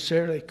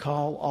necessarily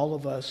call all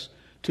of us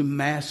to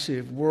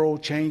massive,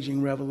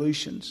 world-changing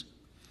revolutions,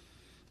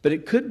 but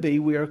it could be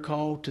we are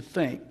called to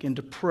think and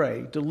to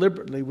pray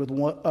deliberately with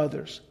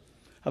others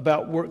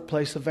about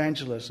workplace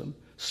evangelism,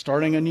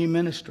 starting a new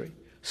ministry,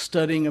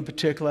 studying a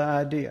particular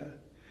idea.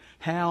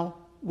 How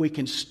we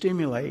can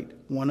stimulate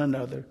one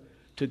another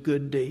to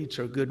good deeds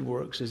or good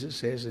works, as it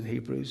says in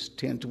Hebrews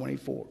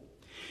 10:24.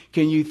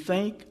 Can you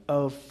think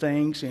of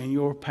things in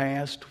your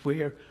past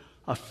where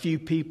a few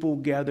people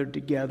gathered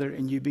together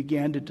and you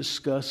began to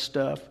discuss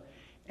stuff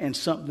and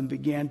something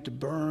began to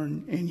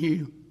burn in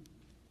you?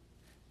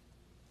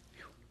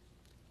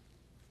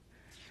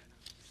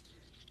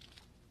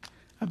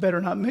 I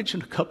better not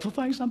mention a couple of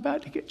things. I'm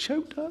about to get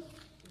choked up.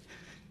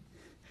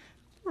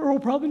 Earl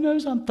probably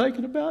knows I'm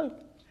thinking about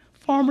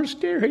Farmer's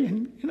Dairy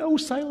in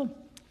Old Salem.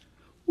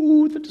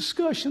 Ooh, the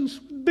discussions,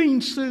 bean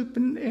soup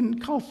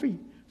and coffee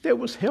that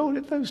was held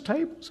at those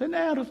tables. And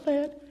out of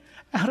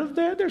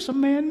that, there's a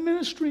man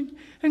ministering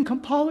in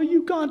Kampala,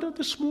 Uganda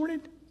this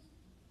morning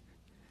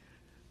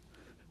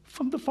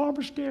from the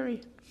Farmer's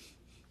Dairy.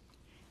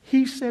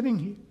 He's sitting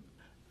here.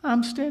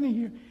 I'm standing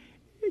here.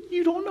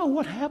 You don't know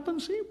what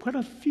happens when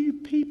a few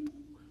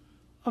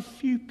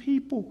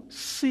people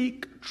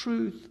seek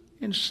truth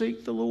and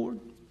seek the Lord.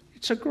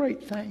 It's a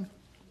great thing.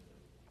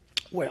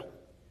 Well,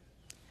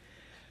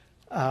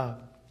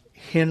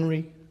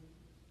 Henry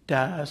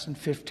dies in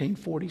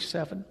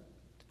 1547.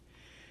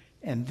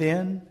 And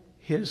then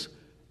his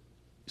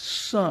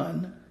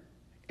son,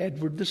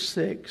 Edward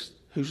VI,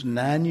 who's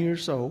 9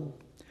 years old,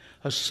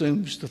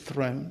 assumes the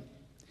throne.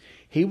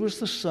 He was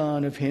the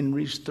son of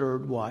Henry's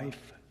third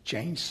wife,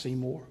 Jane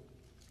Seymour.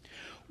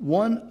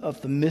 One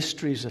of the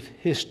mysteries of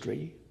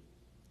history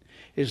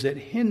is that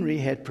Henry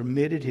had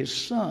permitted his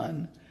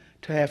son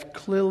to have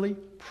clearly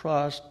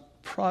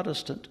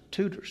Protestant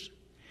tutors.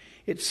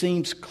 It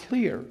seems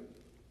clear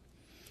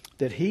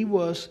that he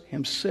was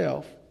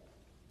himself,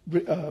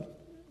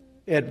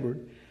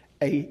 Edward,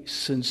 a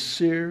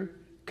sincere,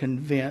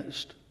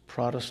 convinced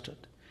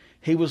Protestant.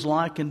 He was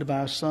likened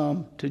by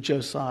some to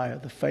Josiah,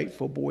 the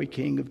faithful boy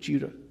king of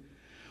Judah.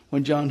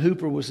 When John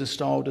Hooper was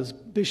installed as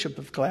Bishop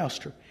of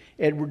Gloucester,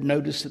 Edward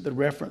noticed that the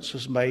reference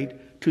was made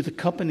to the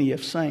company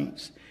of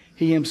saints.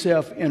 He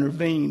himself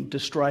intervened to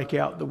strike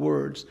out the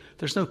words.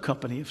 There's no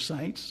company of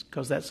saints,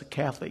 because that's a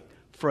Catholic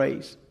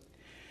phrase.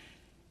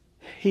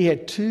 He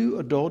had 2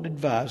 adult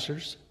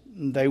advisors,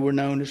 and they were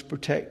known as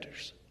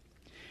protectors.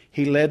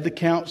 They led the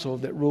council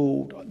that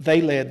ruled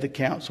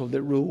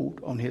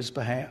on his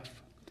behalf.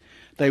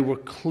 They were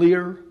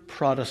clear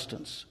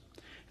Protestants.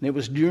 And it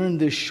was during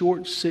this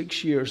short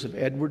 6 years of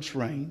Edward's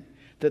reign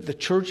that the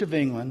Church of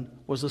England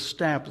was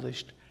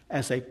established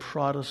as a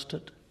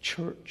Protestant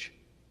church.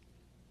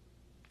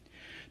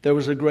 There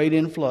was a great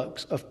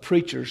influx of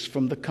preachers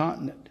from the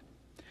continent.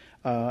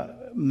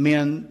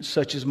 Men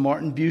such as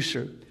Martin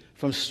Bucer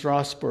from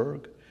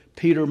Strasbourg,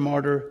 Peter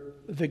Martyr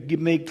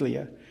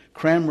Vigmiglia,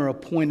 Cranmer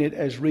appointed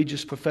as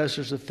Regius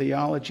Professors of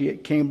Theology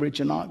at Cambridge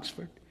and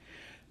Oxford.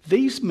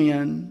 These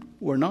men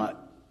were not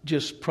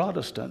just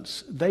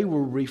Protestants. They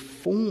were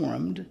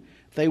Reformed.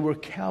 They were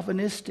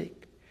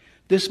Calvinistic.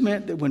 This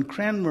meant that when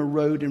Cranmer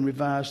wrote and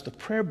revised the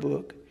prayer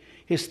book,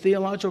 his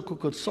theological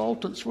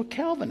consultants were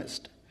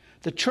Calvinist.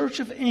 The Church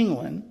of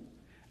England,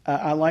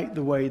 I like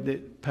the way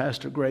that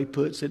Pastor Gray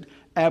puts it,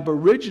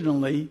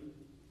 aboriginally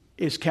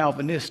is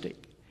Calvinistic.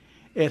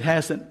 It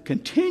hasn't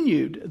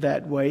continued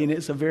that way, and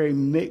it's a very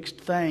mixed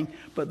thing.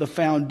 But the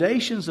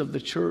foundations of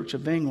the Church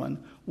of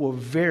England were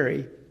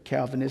very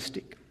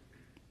Calvinistic.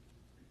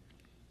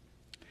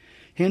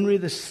 Henry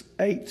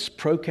VIII's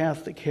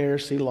pro-Catholic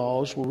heresy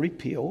laws were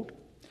repealed.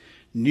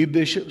 New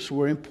bishops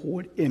were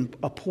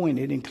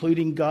appointed,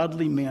 including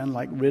godly men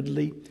like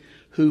Ridley,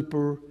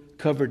 Hooper,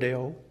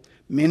 Coverdale.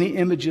 Many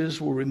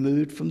images were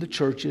removed from the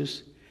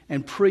churches,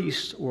 and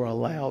priests were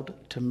allowed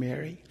to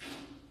marry.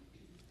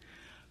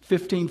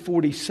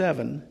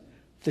 1547,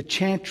 the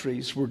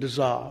chantries were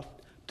dissolved.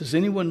 Does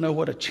anyone know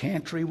what a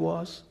chantry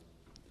was?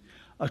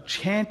 A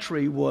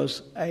chantry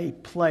was a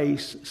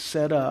place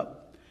set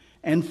up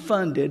and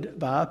funded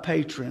by a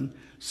patron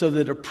so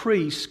that a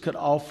priest could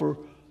offer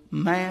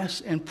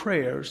mass and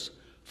prayers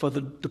for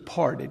the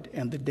departed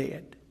and the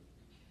dead.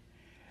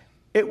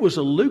 It was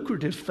a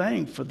lucrative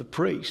thing for the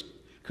priest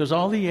because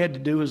all he had to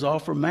do was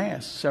offer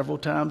mass several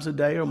times a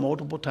day or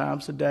multiple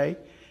times a day,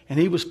 and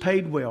he was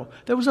paid well.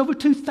 There was over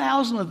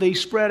 2,000 of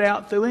these spread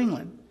out through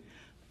England.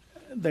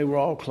 They were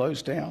all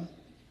closed down.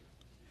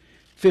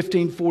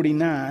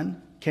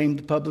 1549 came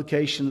the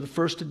publication of the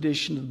first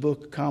edition of the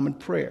Book of Common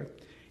Prayer.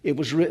 It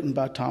was written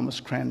by Thomas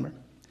Cranmer.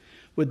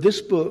 With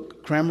this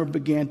book, Cranmer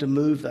began to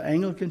move the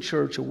Anglican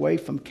Church away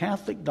from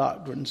Catholic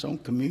doctrines on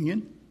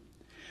communion.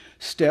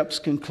 Steps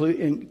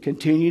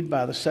continued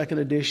by the second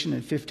edition in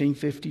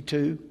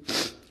 1552.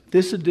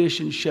 This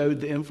edition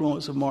showed the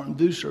influence of Martin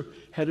Bucer,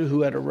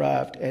 who had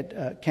arrived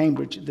at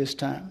Cambridge at this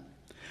time.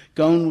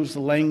 Gone was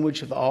the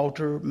language of the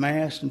altar,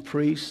 mass, and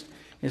priests.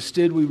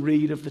 Instead, we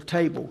read of the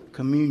table,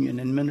 communion,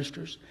 and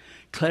ministers.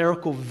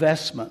 Clerical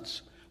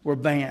vestments were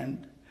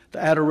banned.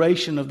 The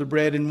adoration of the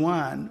bread and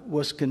wine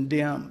was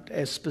condemned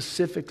as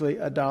specifically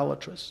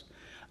idolatrous.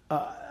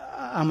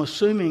 I'm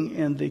assuming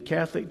in the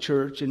Catholic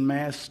Church in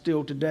Mass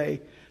still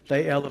today,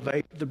 they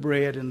elevate the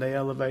bread and they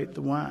elevate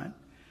the wine.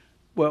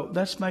 Well,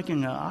 that's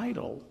making an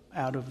idol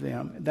out of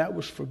them. That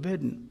was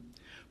forbidden.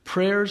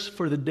 Prayers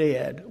for the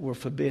dead were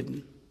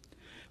forbidden.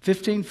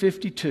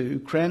 1552,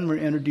 Cranmer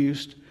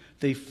introduced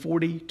the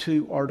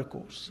 42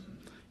 Articles.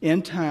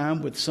 In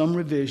time, with some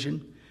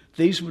revision,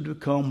 these would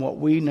become what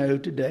we know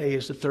today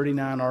as the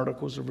 39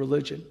 Articles of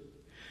Religion.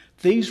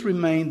 These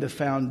remain the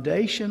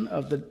foundation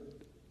of the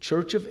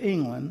Church of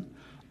England,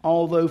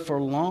 although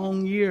for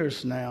long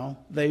years now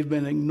they've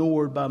been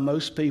ignored by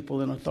most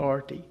people in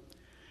authority.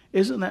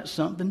 Isn't that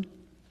something?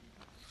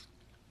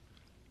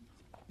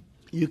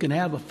 You can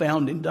have a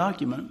founding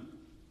document,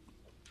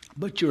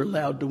 but you're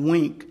allowed to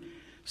wink.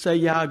 Say,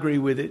 yeah, I agree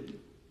with it,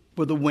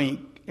 with a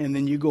wink, and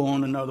then you go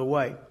on another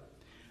way.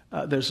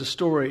 There's a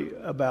story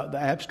about the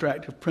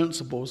Abstract of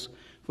Principles,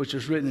 which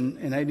was written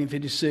in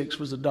 1856,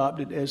 was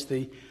adopted as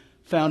the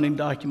founding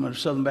document of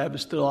Southern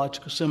Baptist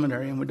Theological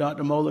Seminary. And when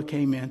Dr. Moeller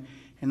came in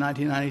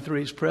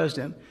 1993 as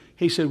president,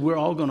 he said, we're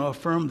all going to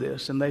affirm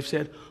this. And they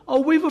said,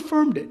 oh, we've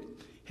affirmed it.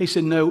 He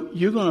said, no,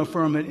 you're going to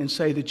affirm it and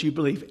say that you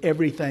believe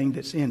everything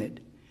that's in it.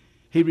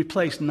 He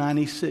replaced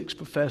 96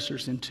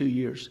 professors in 2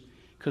 years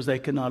because they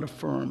could not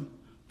affirm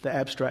the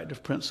Abstract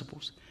of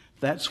Principles.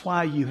 That's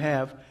why you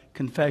have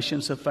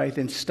confessions of faith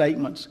and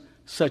statements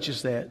such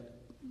as that.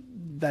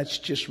 That's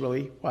just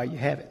really why you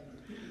have it.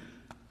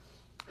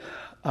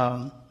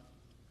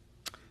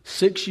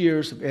 6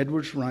 years of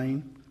Edward's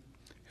reign.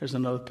 Here's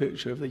another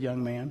picture of the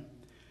young man.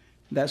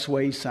 That's the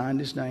way he signed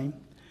his name.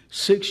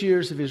 6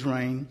 years of his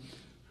reign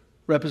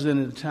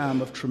represented a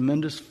time of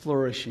tremendous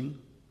flourishing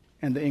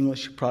in the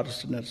English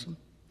Protestantism.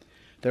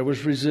 There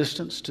was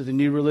resistance to the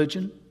new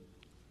religion.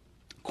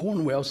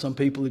 Cornwall, some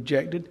people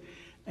objected,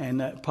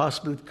 and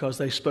possibly because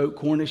they spoke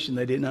Cornish and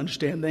they didn't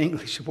understand the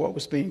English of what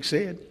was being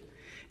said.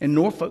 In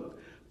Norfolk,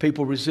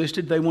 people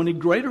resisted. They wanted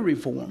greater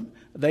reform.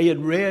 They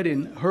had read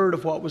and heard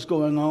of what was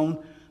going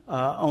on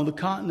the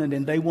continent,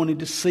 and they wanted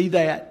to see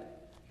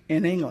that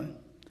in England.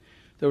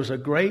 There was a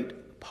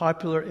great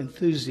popular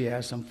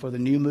enthusiasm for the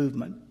new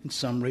movement in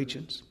some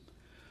regions.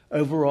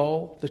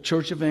 Overall, the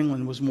Church of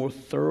England was more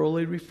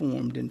thoroughly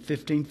reformed in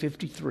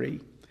 1553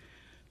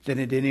 than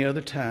at any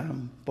other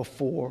time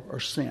before or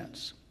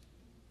since.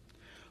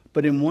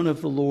 But in one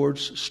of the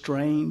Lord's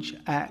strange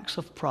acts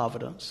of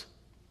providence,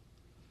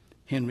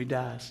 Henry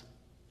dies.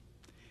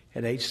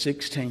 At age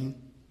 16,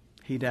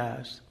 he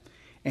dies.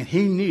 And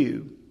he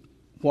knew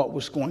what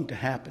was going to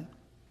happen.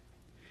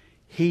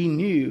 He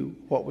knew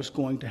what was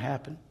going to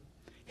happen.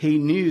 He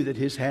knew that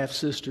his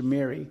half-sister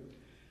Mary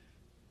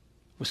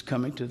was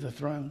coming to the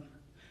throne.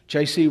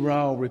 J.C.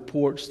 Ryle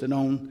reports that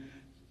on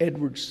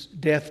Edward's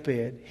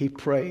deathbed, he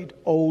prayed,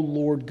 "O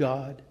Lord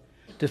God,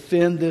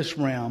 defend this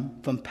realm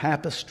from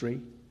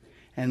papistry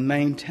and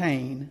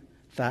maintain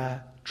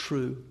thy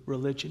true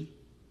religion."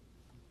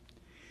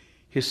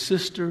 His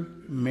sister,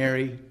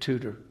 Mary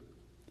Tudor.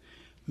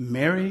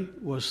 Mary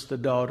was the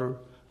daughter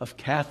of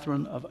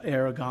Catherine of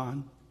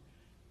Aragon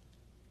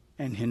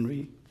and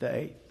Henry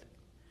VIII.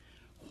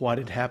 What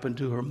had happened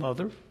to her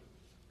mother?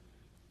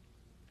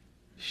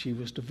 She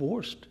was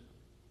divorced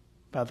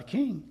by the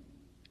king.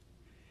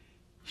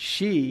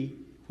 She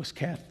was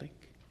Catholic.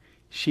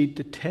 She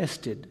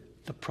detested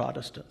the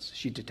Protestants.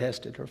 She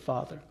detested her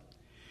father.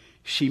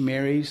 She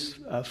marries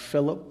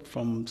Philip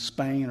from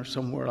Spain or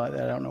somewhere like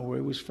that. I don't know where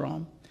he was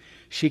from.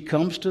 She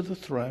comes to the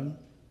throne.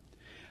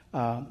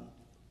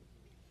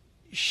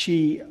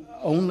 She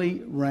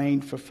only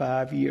reigned for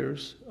 5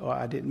 years. Oh,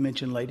 I didn't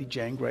mention Lady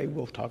Jane Grey.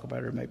 We'll talk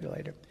about her maybe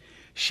later.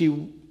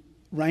 She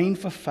reigned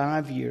for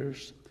 5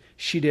 years.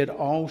 She did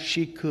all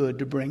she could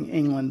to bring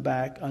England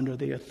back under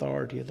the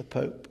authority of the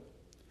Pope.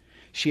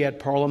 She had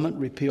Parliament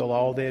repeal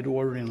all the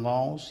Edwardian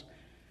laws.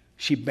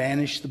 She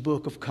banished the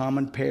Book of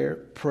Common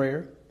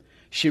Prayer.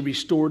 She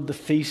restored the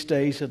feast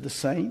days of the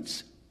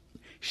saints.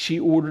 She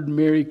ordered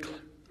married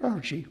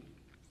clergy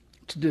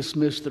to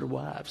dismiss their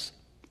wives.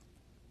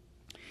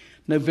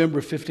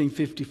 November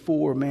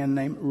 1554, a man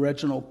named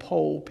Reginald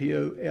Pole,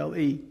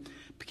 P-O-L-E,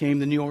 became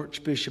the new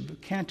Archbishop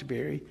of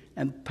Canterbury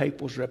and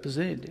Papal's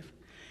representative.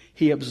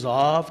 He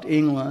absolved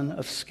England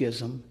of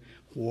schism,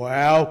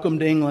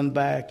 welcomed England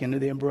back into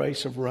the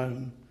embrace of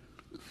Rome.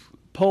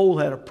 Pole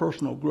had a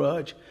personal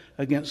grudge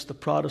against the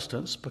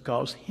Protestants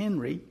because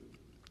Henry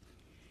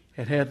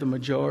had had the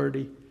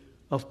majority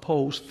of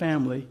Pole's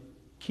family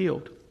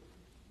killed.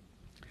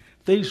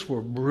 These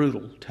were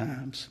brutal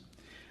times.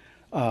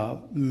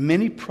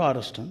 Many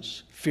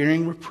Protestants,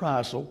 fearing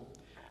reprisal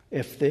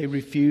if they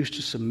refused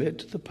to submit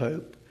to the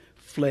Pope,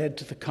 fled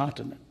to the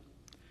continent.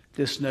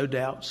 This no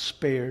doubt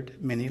spared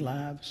many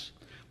lives.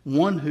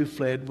 One who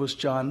fled was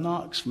John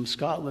Knox from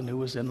Scotland, who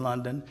was in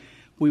London.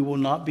 We will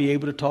not be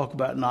able to talk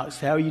about Knox.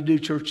 How you do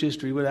church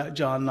history without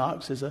John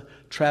Knox is a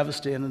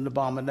travesty and an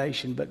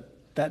abomination, but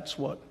that's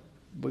what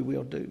we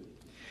will do.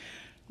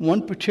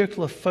 One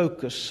particular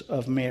focus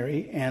of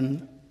Mary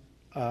and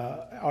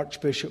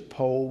Archbishop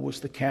Pole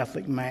was the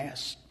Catholic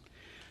Mass.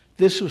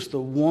 This was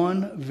the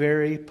one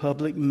very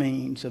public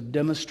means of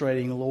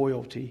demonstrating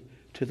loyalty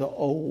to the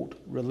old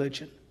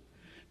religion.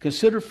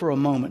 Consider for a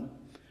moment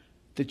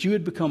that you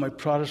had become a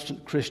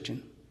Protestant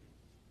Christian.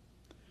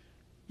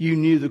 You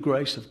knew the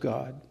grace of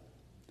God.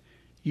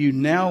 You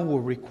now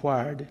were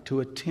required to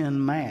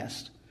attend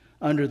Mass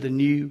under the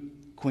new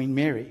Queen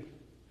Mary,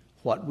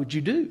 what would you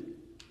do?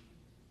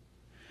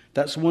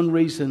 That's one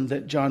reason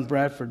that John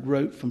Bradford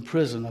wrote from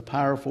prison a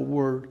powerful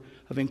word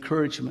of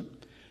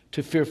encouragement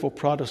to fearful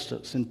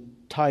Protestants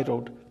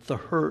entitled The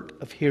Hurt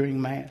of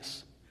Hearing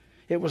Mass.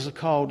 It was a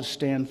call to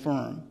stand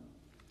firm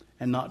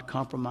and not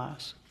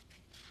compromise.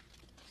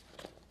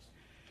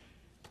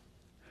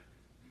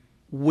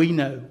 We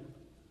know,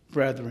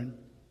 brethren,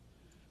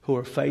 who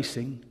are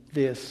facing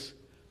this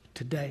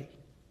today.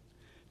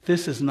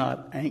 This is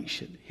not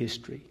ancient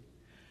history.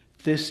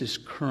 This is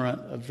current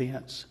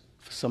events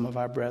for some of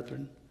our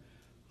brethren.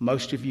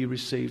 Most of you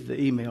received the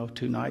email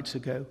 2 nights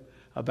ago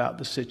about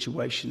the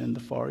situation in the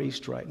Far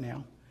East right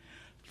now.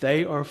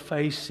 They are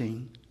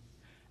facing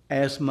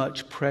as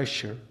much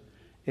pressure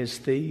as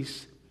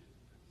these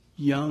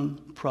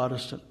young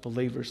Protestant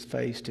believers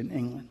faced in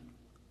England.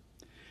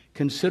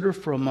 Consider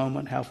for a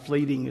moment how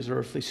fleeting is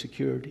earthly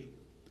security.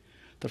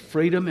 The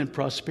freedom and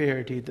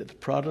prosperity that the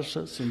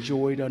Protestants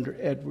enjoyed under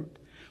Edward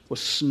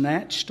was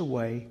snatched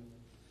away,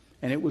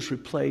 and it was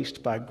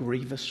replaced by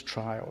grievous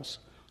trials,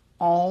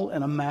 all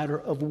in a matter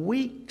of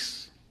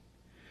weeks.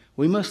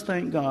 We must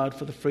thank God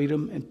for the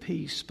freedom and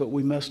peace, but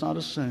we must not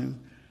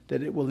assume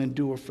that it will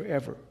endure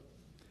forever.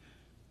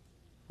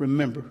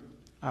 Remember,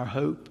 our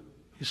hope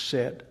is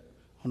set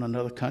on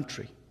another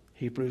country,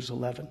 Hebrews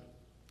 11.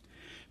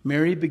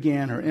 Mary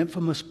began her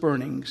infamous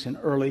burnings in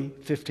early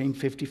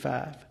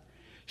 1555.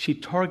 She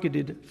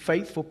targeted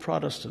faithful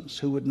Protestants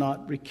who would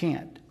not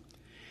recant.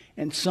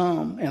 And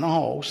some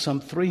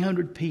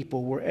 300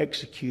 people were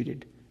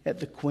executed at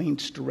the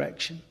Queen's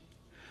direction.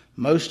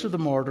 Most of the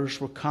martyrs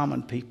were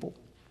common people,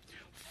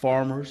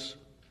 farmers,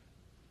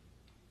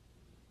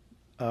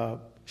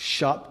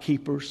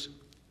 shopkeepers.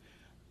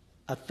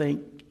 I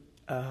think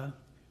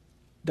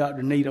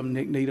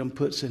Nick Needham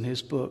puts in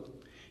his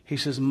book, he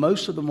says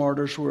most of the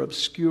martyrs were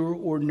obscure,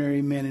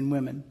 ordinary men and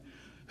women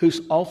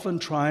whose often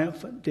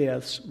triumphant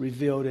deaths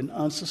revealed an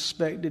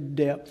unsuspected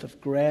depth of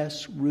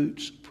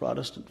grassroots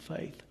Protestant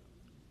faith.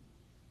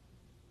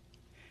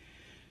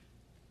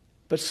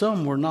 But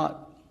some were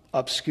not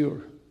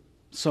obscure.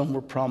 Some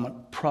were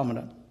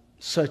prominent,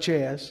 such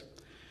as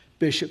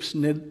Bishops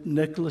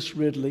Nicholas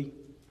Ridley,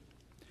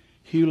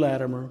 Hugh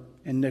Latimer,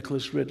 and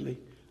Nicholas Ridley.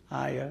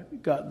 I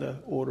got the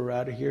order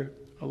out of here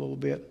a little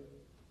bit.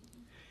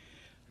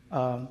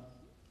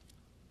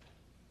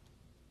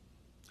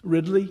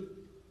 Ridley,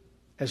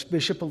 as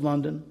Bishop of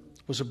London,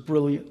 was a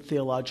brilliant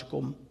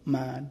theological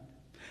mind.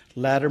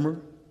 Latimer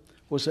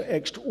was an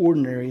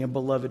extraordinary and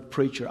beloved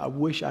preacher. I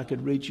wish I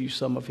could read you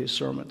some of his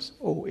sermons.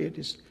 Oh, it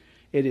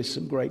is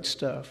some great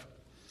stuff.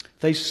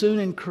 They soon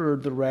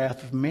incurred the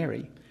wrath of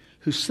Mary,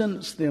 who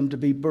sentenced them to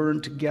be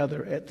burned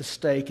together at the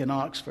stake in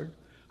Oxford,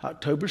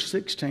 October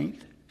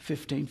 16th,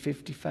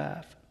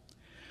 1555.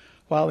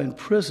 While in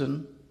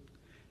prison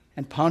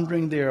and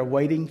pondering their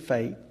awaiting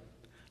fate,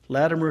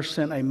 Latimer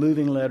sent a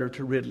moving letter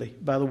to Ridley.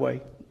 By the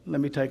way, let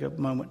me take a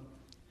moment.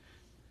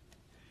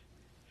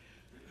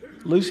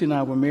 Lucy and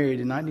I were married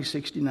in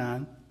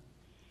 1969.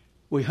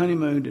 We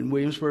honeymooned in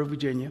Williamsburg,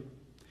 Virginia.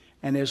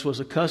 And as was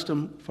a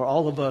custom for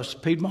all of us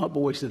Piedmont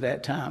boys at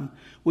that time,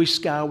 we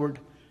scoured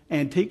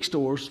antique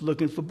stores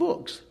looking for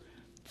books.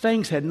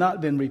 Things had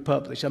not been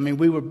republished. I mean,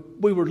 we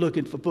were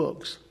looking for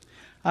books.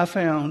 I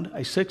found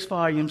a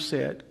 6-volume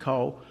set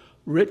called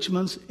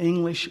Richmond's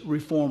English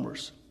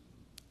Reformers.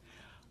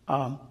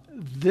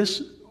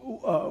 This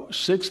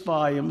 6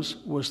 volumes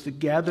was the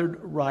gathered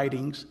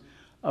writings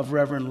of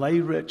Reverend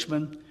Leigh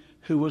Richmond,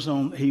 he was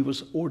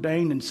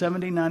ordained in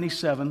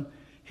 1797.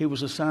 He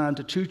was assigned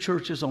to 2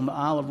 churches on the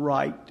Isle of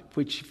Wight,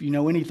 which, if you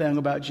know anything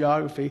about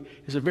geography,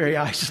 is a very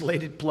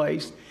isolated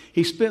place.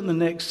 He spent the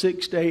next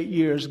 6 to 8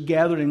 years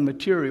gathering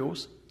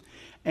materials,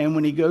 and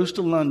when he goes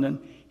to London,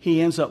 he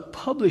ends up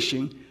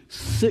publishing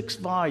 6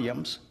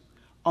 volumes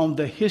on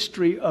the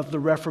history of the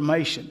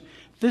Reformation.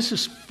 This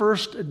is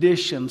first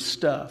edition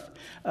stuff.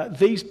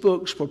 These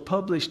books were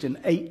published in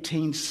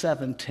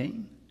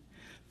 1817.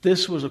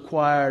 This was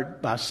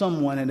acquired by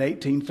someone in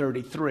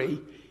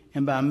 1833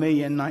 and by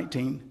me in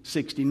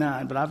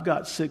 1969. But I've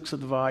got 6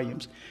 of the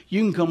volumes.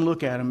 You can come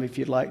look at them if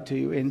you'd like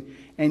to.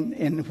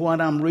 And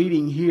what I'm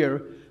reading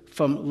here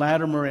from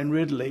Latimer and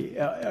Ridley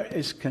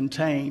is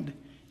contained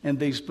in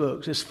these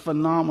books. It's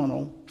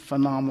phenomenal,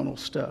 phenomenal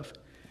stuff.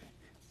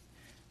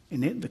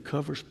 And the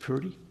cover's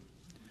pretty,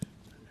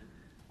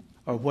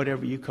 or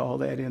whatever you call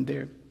that in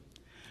there.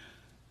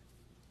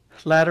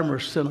 Latimer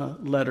sent a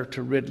letter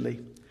to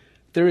Ridley.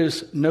 There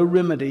is no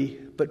remedy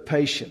but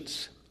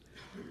patience.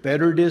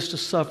 Better it is to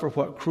suffer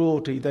what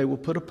cruelty they will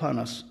put upon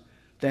us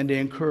than to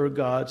incur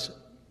God's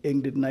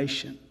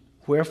indignation.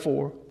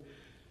 Wherefore,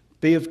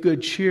 be of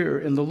good cheer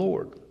in the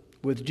Lord,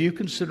 with due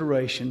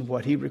consideration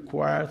what he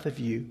requireth of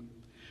you,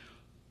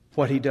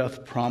 what he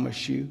doth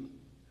promise you.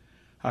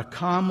 Our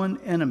common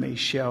enemy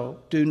shall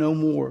do no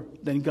more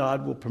than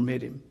God will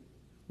permit him.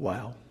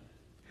 Wow.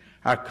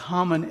 Our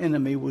common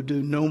enemy will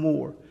do no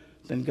more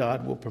than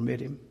God will permit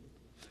him.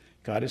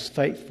 God is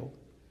faithful,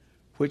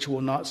 which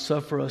will not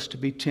suffer us to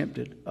be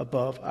tempted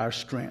above our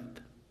strength.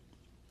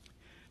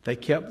 They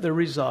kept their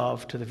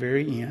resolve to the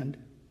very end.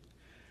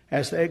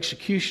 As the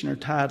executioner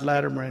tied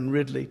Latimer and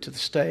Ridley to the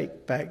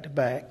stake back to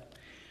back,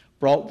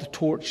 brought the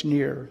torch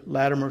near,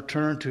 Latimer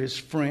turned to his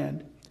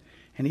friend,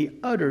 and he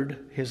uttered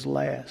his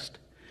last.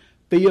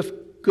 "Be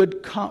of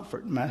good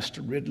comfort,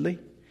 Master Ridley,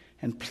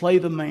 and play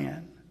the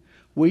man.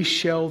 We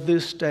shall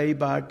this day,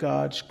 by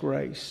God's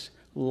grace,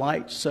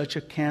 light such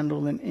a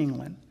candle in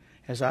England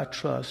as I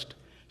trust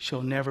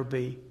shall never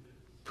be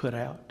put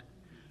out."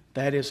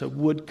 That is a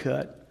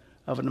woodcut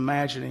of an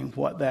imagining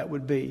what that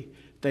would be.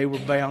 They were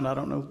bound, I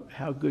don't know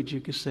how good you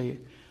can see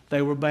it,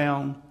 they were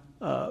bound,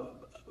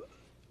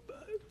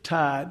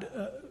 tied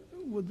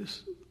with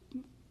this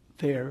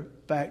there,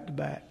 back to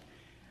back.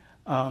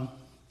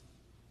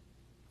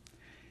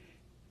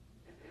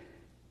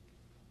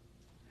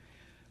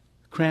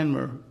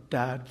 Cranmer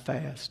died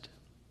fast.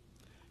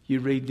 You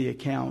read the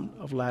account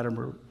of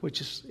Latimer,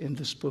 which is in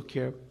this book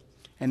here,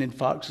 and in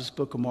Fox's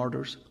Book of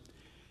Martyrs.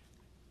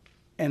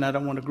 And I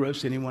don't want to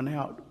gross anyone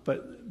out,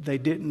 but they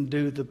didn't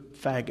do the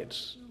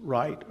faggots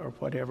right or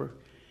whatever.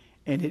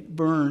 And it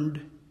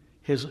burned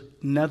his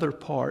nether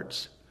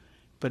parts,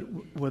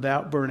 but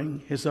without burning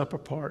his upper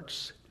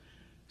parts.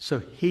 So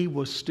he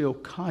was still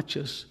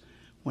conscious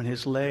when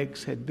his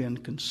legs had been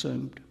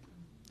consumed.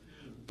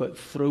 But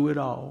through it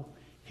all,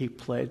 he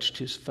pledged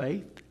his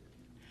faith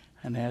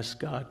and asked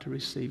God to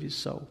receive his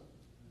soul.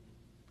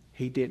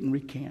 He didn't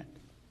recant.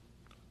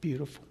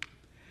 Beautiful.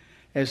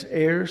 As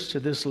heirs to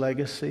this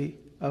legacy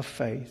of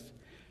faith,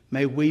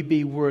 may we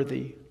be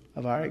worthy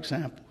of our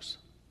examples,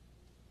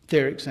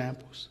 their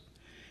examples.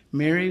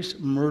 Mary's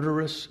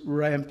murderous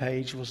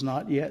rampage was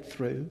not yet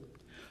through.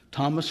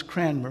 Thomas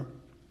Cranmer,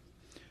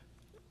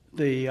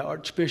 the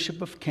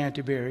Archbishop of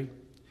Canterbury,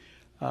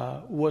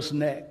 was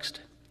next.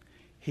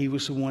 He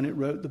was the one that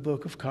wrote the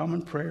Book of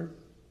Common Prayer.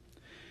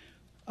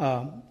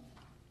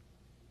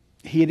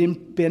 He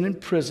had been in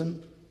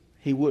prison.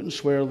 He wouldn't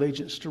swear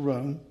allegiance to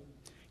Rome.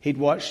 He'd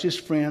watched his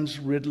friends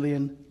Ridley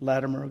and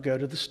Latimer go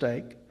to the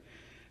stake.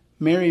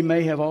 Mary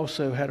may have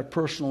also had a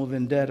personal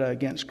vendetta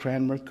against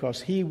Cranmer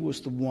because he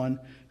was the one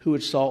who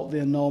had sought the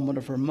annulment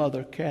of her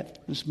mother,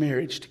 Catherine's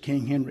marriage to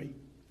King Henry.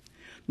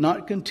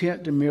 Not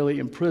content to merely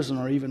imprison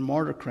or even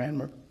martyr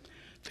Cranmer,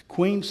 the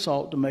Queen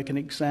sought to make an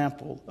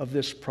example of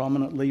this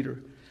prominent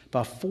leader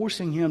by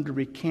forcing him to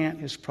recant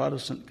his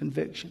Protestant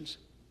convictions.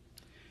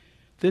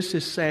 This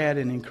is sad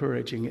and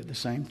encouraging at the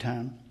same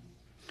time.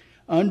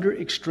 Under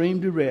extreme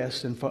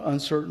duress and for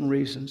uncertain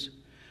reasons,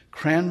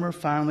 Cranmer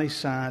finally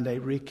signed a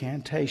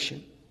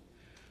recantation,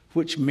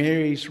 which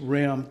Mary's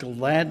realm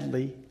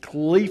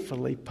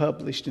gleefully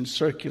published and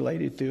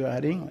circulated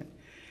throughout England,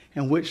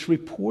 and which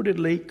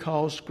reportedly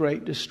caused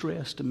great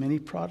distress to many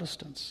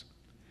Protestants.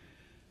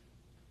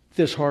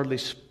 This hardly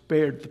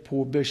spared the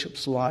poor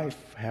bishop's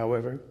life,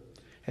 however,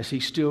 as he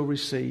still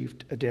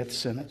received a death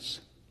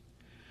sentence.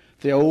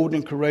 The old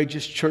and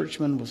courageous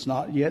churchman was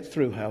not yet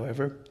through,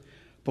 however.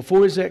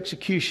 Before his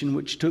execution,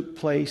 which took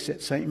place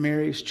at St.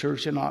 Mary's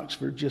Church in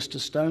Oxford, just a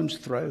stone's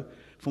throw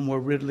from where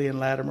Ridley and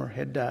Latimer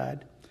had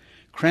died,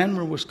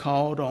 Cranmer was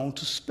called on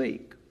to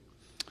speak.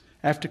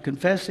 After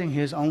confessing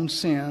his own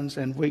sins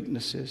and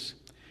weaknesses,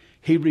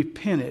 he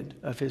repented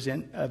of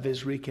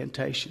his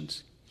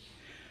recantations.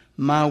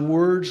 "My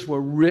words were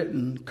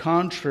written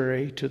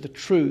contrary to the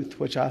truth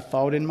which I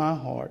thought in my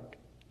heart,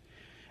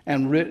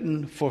 and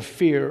written for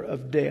fear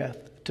of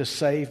death, to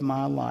save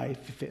my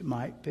life, if it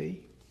might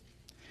be.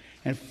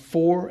 And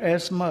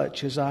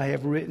forasmuch as I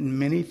have written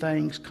many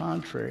things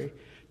contrary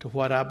to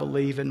what I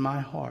believe in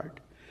my heart,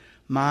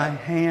 my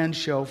hand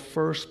shall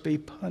first be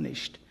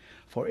punished.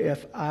 For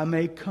if I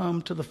may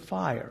come to the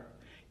fire,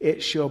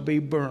 it shall be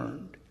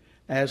burned.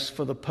 As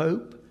for the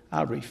Pope,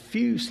 I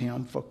refuse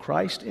him for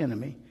Christ's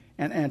enemy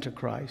and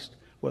Antichrist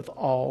with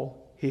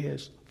all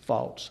his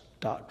false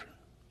doctrine."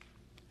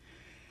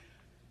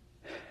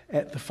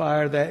 At the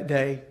fire that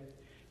day,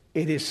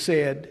 it is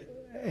said,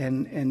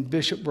 and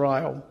Bishop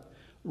Bryle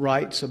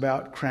writes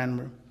about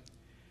Cranmer,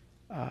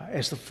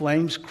 as the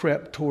flames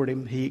crept toward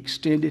him, he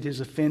extended his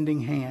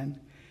offending hand,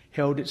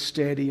 held it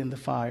steady in the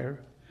fire.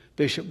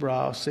 Bishop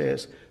Bryle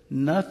says,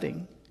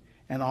 "Nothing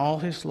in all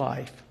his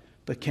life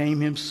became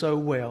him so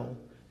well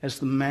as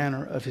the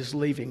manner of his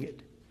leaving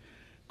it.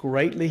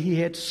 Greatly he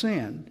had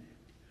sinned,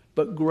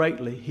 but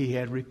greatly he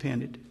had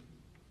repented."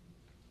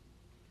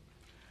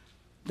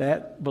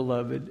 That,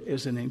 beloved,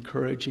 is an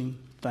encouraging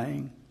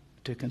thing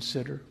to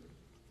consider.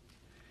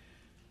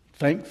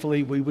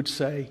 Thankfully, we would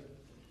say,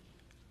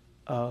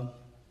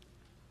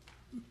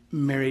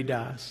 Mary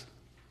dies.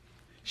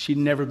 She'd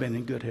never been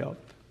in good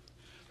health.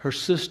 Her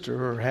sister,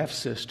 her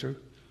half-sister,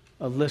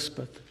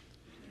 Elizabeth,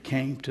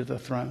 came to the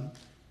throne.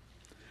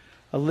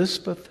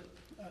 Elizabeth,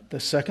 the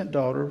second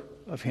daughter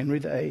of Henry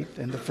VIII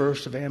and the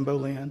first of Anne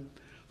Boleyn,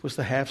 was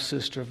the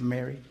half-sister of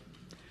Mary.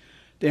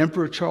 The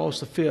Emperor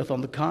Charles V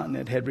on the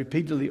continent had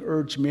repeatedly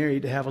urged Mary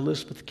to have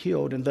Elizabeth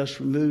killed and thus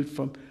removed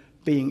from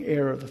being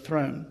heir of the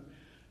throne.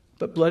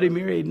 But Bloody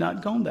Mary had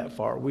not gone that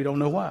far. We don't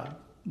know why.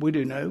 We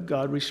do know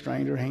God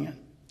restrained her hand.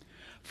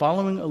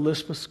 Following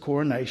Elizabeth's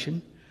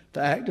coronation,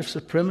 the Act of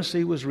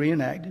Supremacy was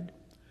reenacted.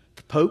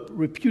 The Pope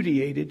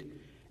repudiated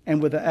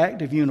And with the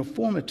act of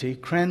uniformity,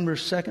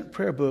 Cranmer's second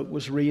prayer book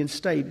was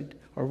reinstated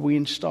or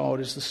reinstalled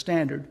as the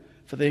standard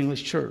for the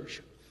English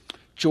church.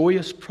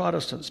 Joyous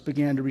Protestants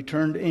began to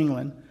return to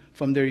England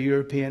from their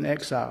European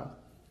exile.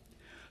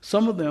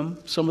 Some of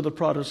the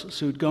Protestants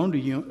who had gone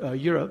to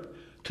Europe,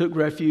 took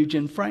refuge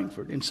in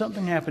Frankfurt. And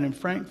something happened in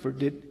Frankfurt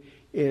that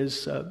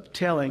is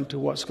telling to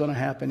what's going to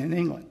happen in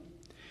England.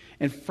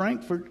 In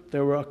Frankfurt,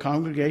 there were a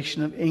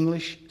congregation of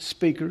English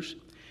speakers,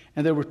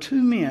 and there were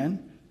two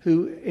men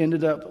who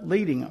ended up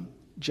leading them,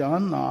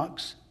 John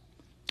Knox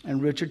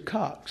and Richard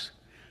Cox.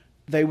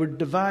 They were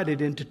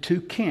divided into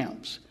two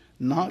camps,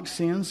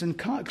 Knoxians and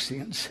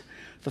Coxians.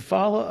 The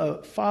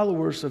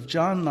followers of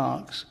John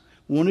Knox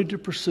wanted to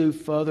pursue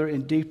further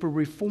and deeper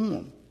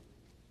reform.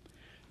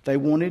 They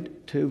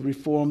wanted to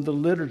reform the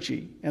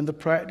liturgy and the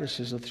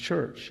practices of the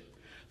church.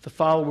 The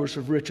followers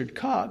of Richard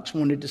Cox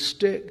wanted to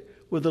stick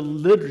with the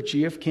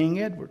liturgy of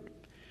King Edward.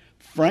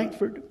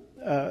 Frankfurt,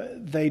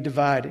 they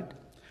divided.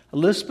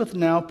 Elizabeth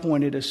now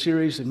appointed a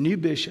series of new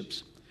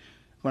bishops.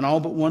 When all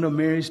but one of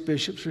Mary's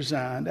bishops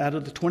resigned, out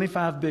of the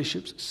 25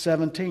 bishops,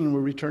 17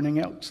 were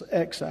returning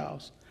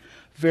exiles.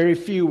 Very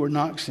few were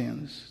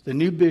Knoxians. The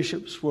new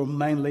bishops were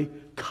mainly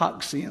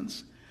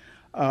Coxians.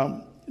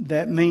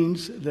 That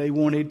means they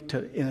wanted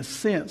to, in a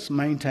sense,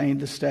 maintain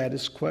the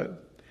status quo.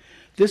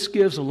 This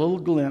gives a little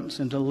glimpse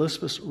into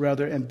Elizabeth's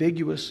rather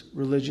ambiguous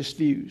religious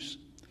views.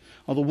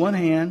 On the one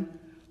hand,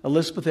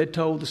 Elizabeth had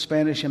told the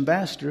Spanish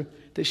ambassador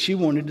that she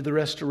wanted the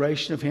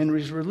restoration of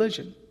Henry's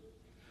religion.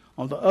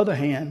 On the other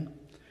hand,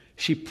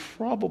 she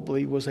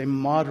probably was a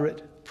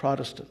moderate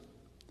Protestant.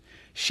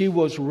 She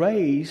was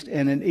raised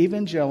in an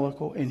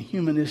evangelical and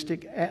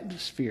humanistic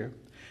atmosphere.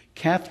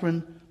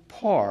 Catherine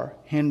Parr,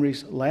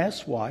 Henry's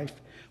last wife,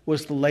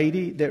 was the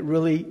lady that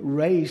really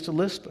raised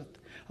Elizabeth.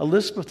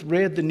 Elizabeth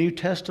read the New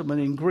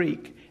Testament in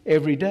Greek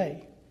every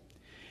day.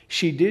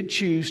 She did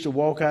choose to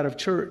walk out of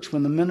church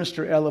when the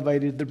minister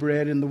elevated the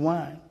bread and the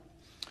wine.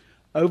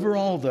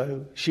 Overall,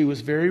 though, she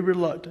was very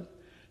reluctant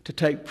to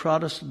take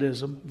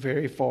Protestantism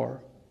very far.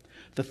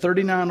 The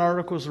 39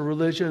 Articles of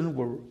Religion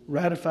were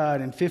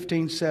ratified in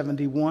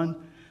 1571.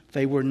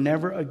 They were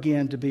never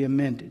again to be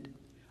amended,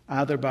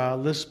 either by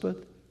Elizabeth,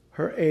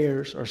 her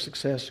heirs, or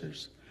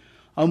successors.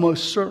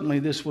 Almost certainly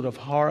this would have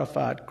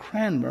horrified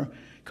Cranmer,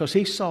 because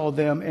he saw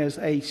them as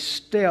a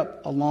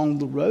step along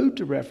the road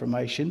to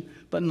Reformation,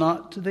 but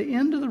not to the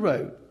end of the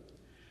road.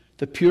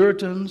 The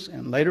Puritans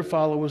and later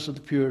followers of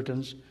the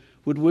Puritans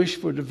would wish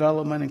for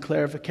development and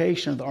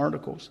clarification of the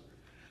Articles.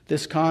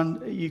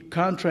 You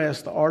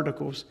contrast the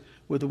Articles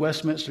with the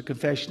Westminster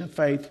Confession of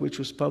Faith, which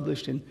was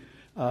published in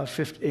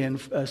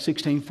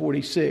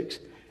 1646,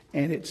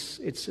 and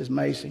it's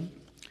amazing.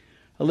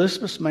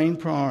 Elizabeth's main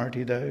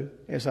priority, though,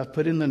 as I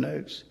put in the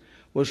notes,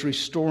 was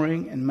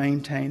restoring and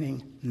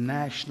maintaining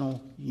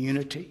national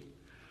unity.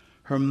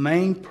 Her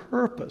main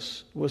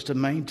purpose was to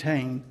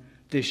maintain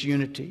this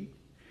unity.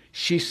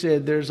 She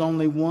said there's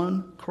only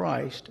one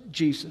Christ,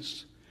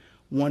 Jesus,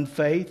 one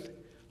faith,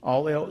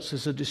 all else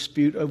is a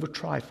dispute over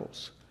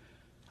trifles.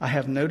 I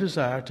have no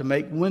desire to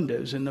make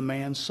windows into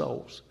man's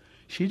souls.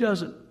 She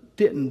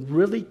didn't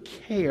really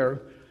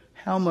care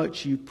how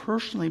much you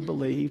personally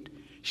believed.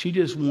 She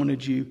just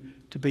wanted you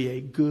to be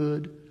a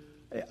good,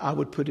 I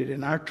would put it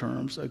in our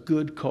terms, a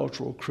good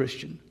cultural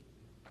Christian.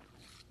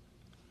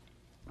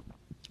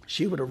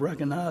 She would have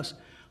recognized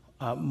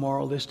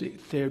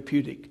moralistic,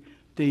 therapeutic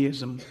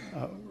deism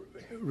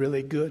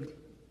really good.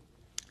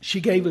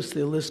 She gave us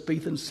the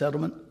Elizabethan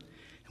settlement,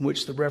 in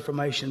which the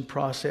Reformation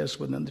process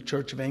within the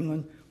Church of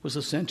England was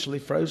essentially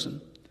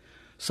frozen.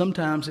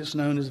 Sometimes it's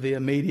known as via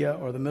media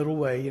or the middle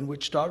way, in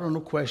which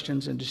doctrinal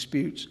questions and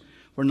disputes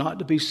were not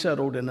to be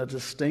settled in a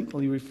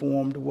distinctly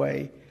reformed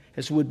way,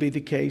 as would be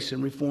the case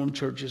in Reformed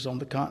churches on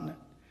the continent.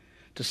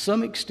 To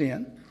some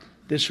extent,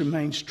 this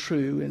remains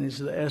true and is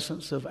the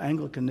essence of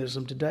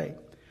Anglicanism today.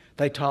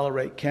 They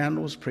tolerate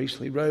candles,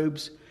 priestly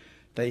robes.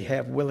 They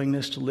have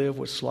willingness to live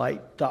with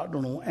slight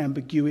doctrinal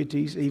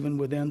ambiguities, even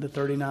within the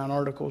 39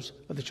 Articles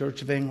of the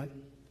Church of England.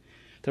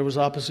 There was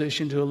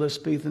opposition to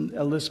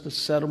Elizabeth's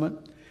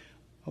settlement.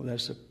 Oh,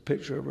 that's a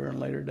picture of her in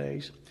later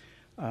days.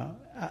 I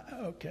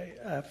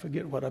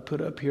forget what I put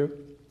up here.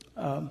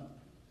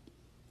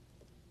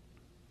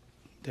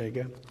 There you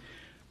go.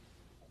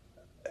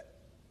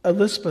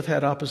 Elizabeth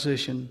had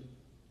opposition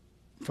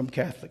from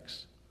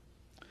Catholics.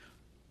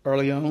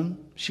 Early on,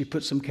 she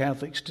put some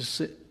Catholics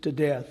to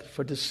death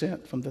for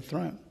dissent from the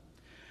throne.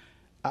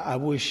 I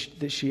wish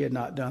that she had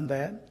not done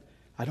that.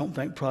 I don't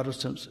think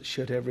Protestants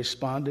should have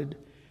responded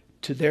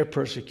to their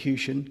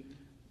persecution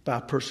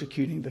by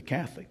persecuting the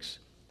Catholics.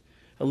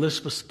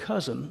 Elizabeth's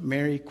cousin,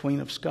 Mary, Queen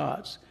of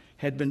Scots,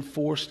 had been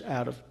forced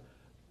out of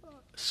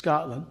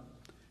Scotland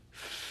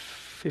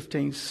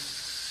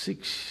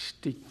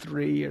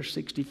 1563 or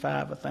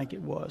 65, I think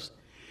it was.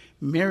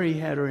 Mary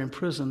had her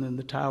imprisoned in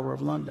the Tower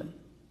of London.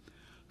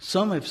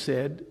 Some have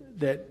said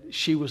that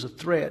she was a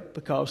threat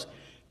because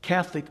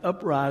Catholic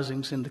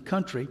uprisings in the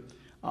country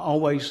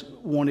always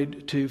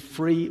wanted to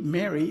free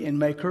Mary and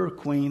make her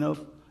Queen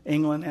of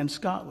England and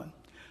Scotland.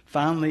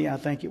 Finally, I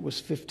think it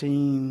was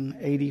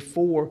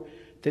 1584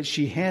 that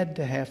she had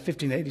to have,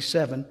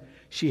 1587,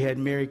 she had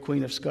Mary,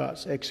 Queen of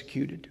Scots,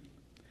 executed.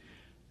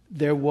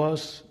 There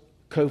was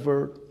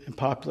covert and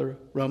popular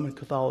Roman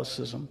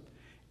Catholicism,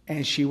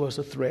 and she was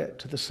a threat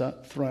to the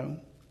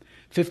throne.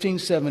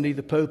 1570,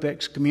 the Pope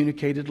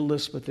excommunicated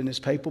Elizabeth in his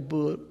papal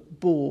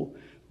bull,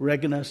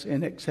 Regnus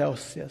in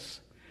Excelsis.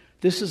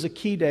 This is a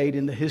key date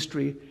in the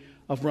history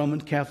of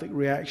Roman Catholic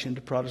reaction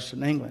to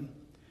Protestant England.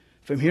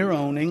 From here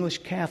on,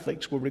 English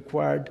Catholics were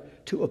required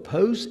to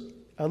oppose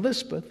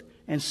Elizabeth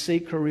and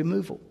seek her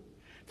removal.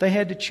 They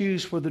had to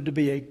choose whether to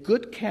be a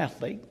good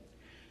Catholic,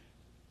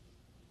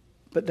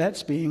 but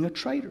that's being a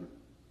traitor.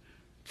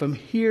 From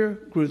here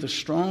grew the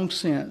strong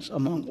sense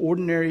among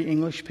ordinary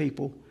English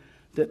people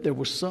that there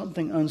was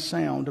something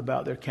unsound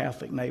about their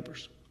Catholic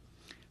neighbors.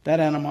 That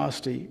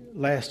animosity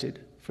lasted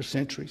for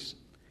centuries.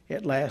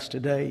 It lasts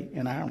today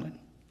in Ireland.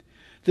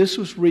 This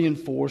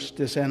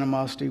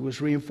animosity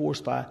was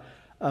reinforced by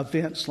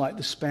events like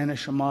the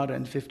Spanish Armada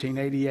in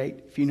 1588.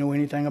 If you know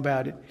anything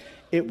about it,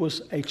 it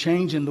was a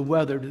change in the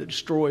weather that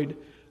destroyed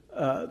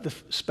the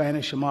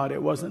Spanish Armada.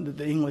 It wasn't that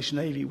the English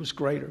Navy was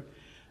greater.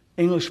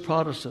 English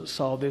Protestants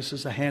saw this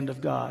as a hand of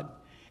God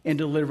in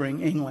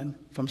delivering England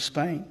from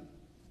Spain.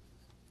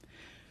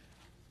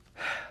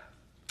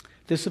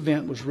 This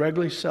event was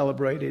regularly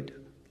celebrated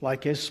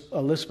like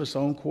Elizabeth's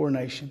own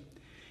coronation.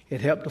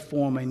 It helped to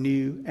form a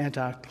new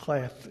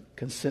anti-Catholic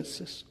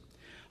consensus.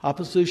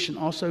 Opposition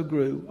also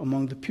grew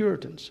among the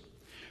Puritans.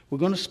 We're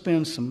going to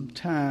spend some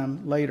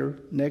time later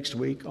next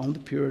week on the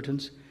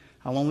Puritans.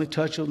 I'll only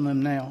touch on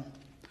them now.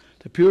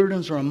 The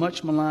Puritans are a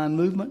much maligned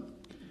movement.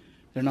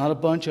 They're not a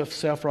bunch of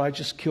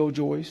self-righteous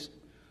killjoys.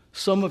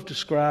 Some have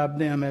described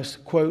them as,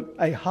 quote,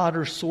 a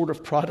hotter sort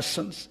of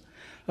Protestants.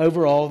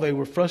 Overall, they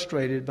were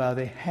frustrated by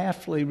the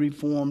halfly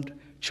reformed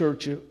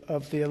church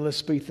of the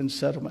Elizabethan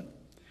settlement.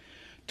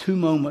 Two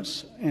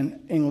moments in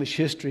English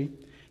history.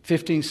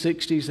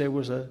 1560s, there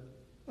was a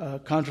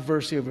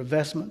controversy over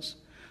vestments.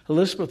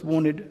 Elizabeth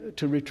wanted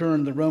to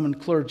return the Roman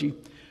clergy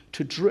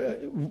to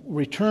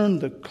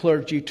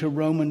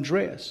Roman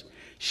dress.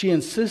 She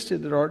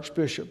insisted that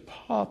Archbishop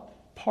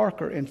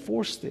Parker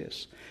enforce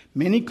this.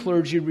 Many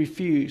clergy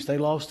refused. They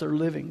lost their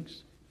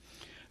livings.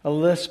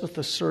 Elizabeth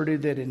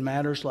asserted that in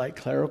matters like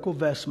clerical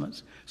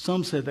vestments,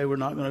 some said they were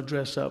not going to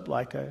dress up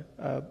like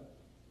a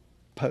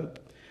pope.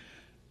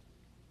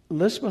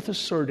 Elizabeth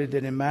asserted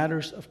that in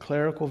matters of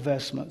clerical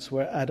vestments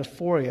where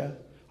adiphoria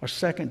are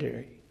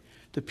secondary.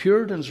 The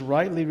Puritans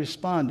rightly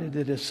responded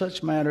that if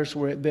such matters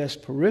were at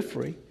best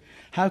periphery,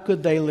 how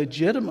could they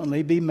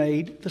legitimately be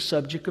made the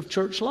subject of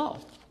church law?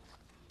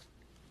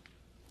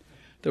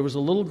 There was a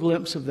little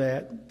glimpse of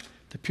that.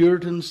 The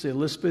Puritans, the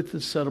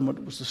Elizabethan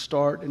settlement, was the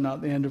start and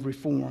not the end of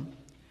reform.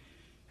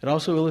 It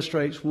also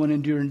illustrates one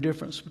enduring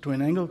difference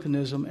between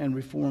Anglicanism and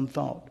Reformed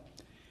thought.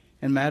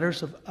 In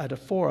matters of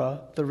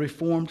adaphora, the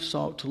Reformed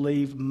sought to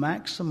leave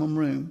maximum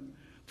room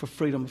for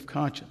freedom of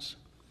conscience,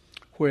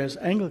 whereas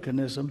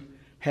Anglicanism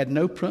had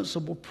no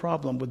principal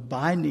problem with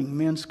binding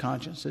men's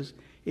consciences,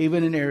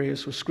 even in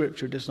areas where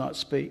Scripture does not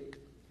speak.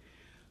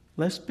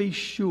 Let's be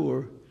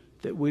sure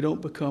that we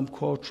don't become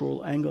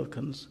cultural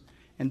Anglicans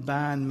and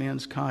bind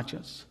men's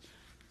conscience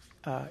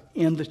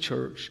in the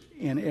church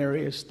in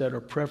areas that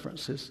are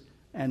preferences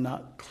and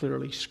not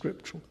clearly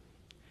scriptural.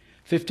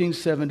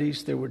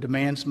 1570s, there were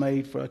demands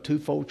made for a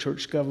twofold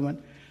church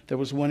government. There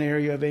was one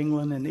area of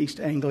England and East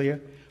Anglia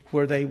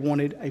where they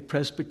wanted a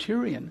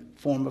Presbyterian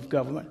form of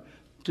government,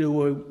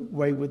 do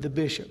away with the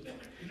bishop.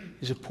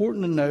 It's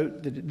important to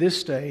note that at this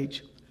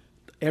stage,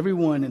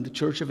 everyone in the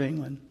Church of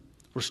England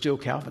were still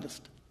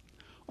Calvinist.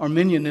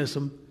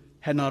 Arminianism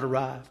had not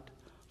arrived.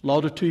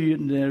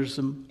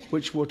 Lauditarianism,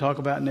 which we'll talk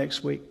about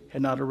next week,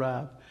 had not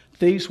arrived.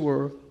 These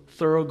were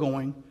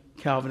thoroughgoing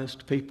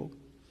Calvinist people.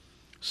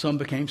 Some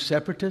became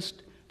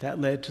separatists. That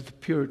led to the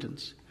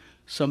Puritans.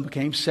 Some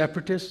became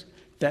separatists.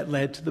 That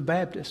led to the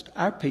Baptists,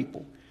 our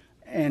people.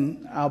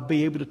 And I'll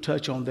be able to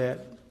touch on that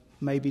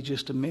maybe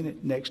just a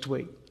minute next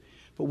week.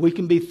 But we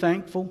can be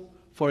thankful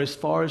for as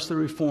far as the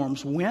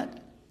reforms went.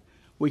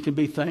 We can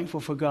be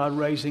thankful for God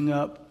raising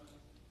up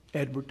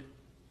Edward,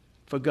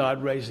 for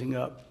God raising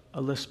up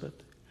Elizabeth.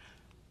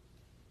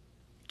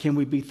 Can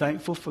we be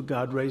thankful for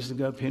God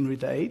raising up Henry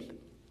VIII?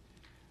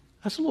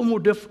 That's a little more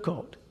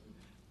difficult.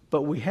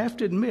 But we have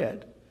to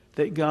admit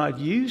that God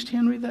used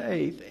Henry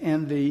VIII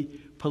and the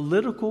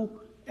political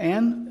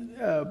and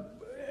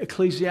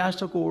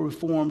ecclesiastical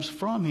reforms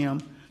from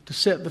him to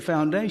set the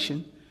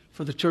foundation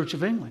for the Church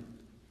of England,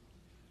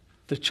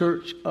 the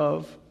Church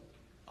of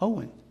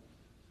Owen,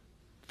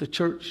 the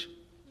Church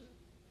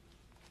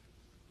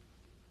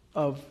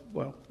of,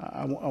 well,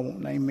 I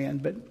won't name men,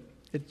 but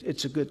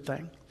it's a good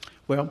thing.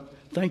 Well,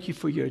 thank you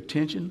for your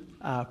attention.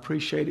 I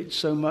appreciate it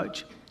so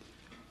much.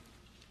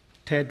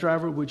 Tad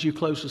Driver, would you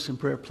close us in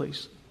prayer,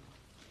 please?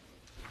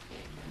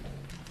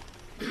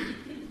 Our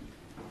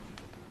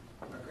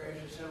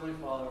gracious Heavenly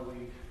Father,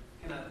 we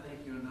cannot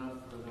thank you enough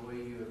for the way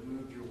you have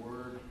moved your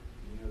word.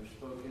 You have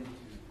spoken to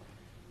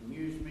and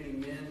used many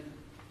men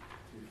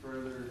to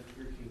further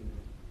your kingdom.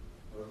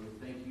 Lord,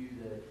 we thank you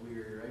that we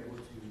are able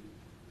to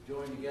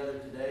join together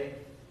today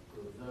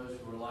with those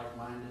who are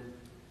like-minded.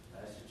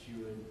 I ask that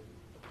you would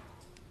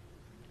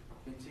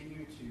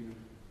continue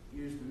to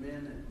use the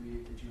men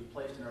that you have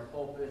placed in our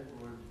pulpit,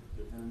 Lord.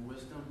 Give them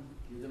wisdom,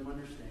 give them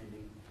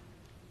understanding.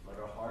 Let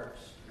our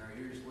hearts and our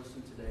ears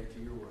listen today to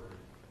your word.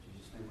 In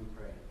Jesus' name we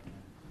pray.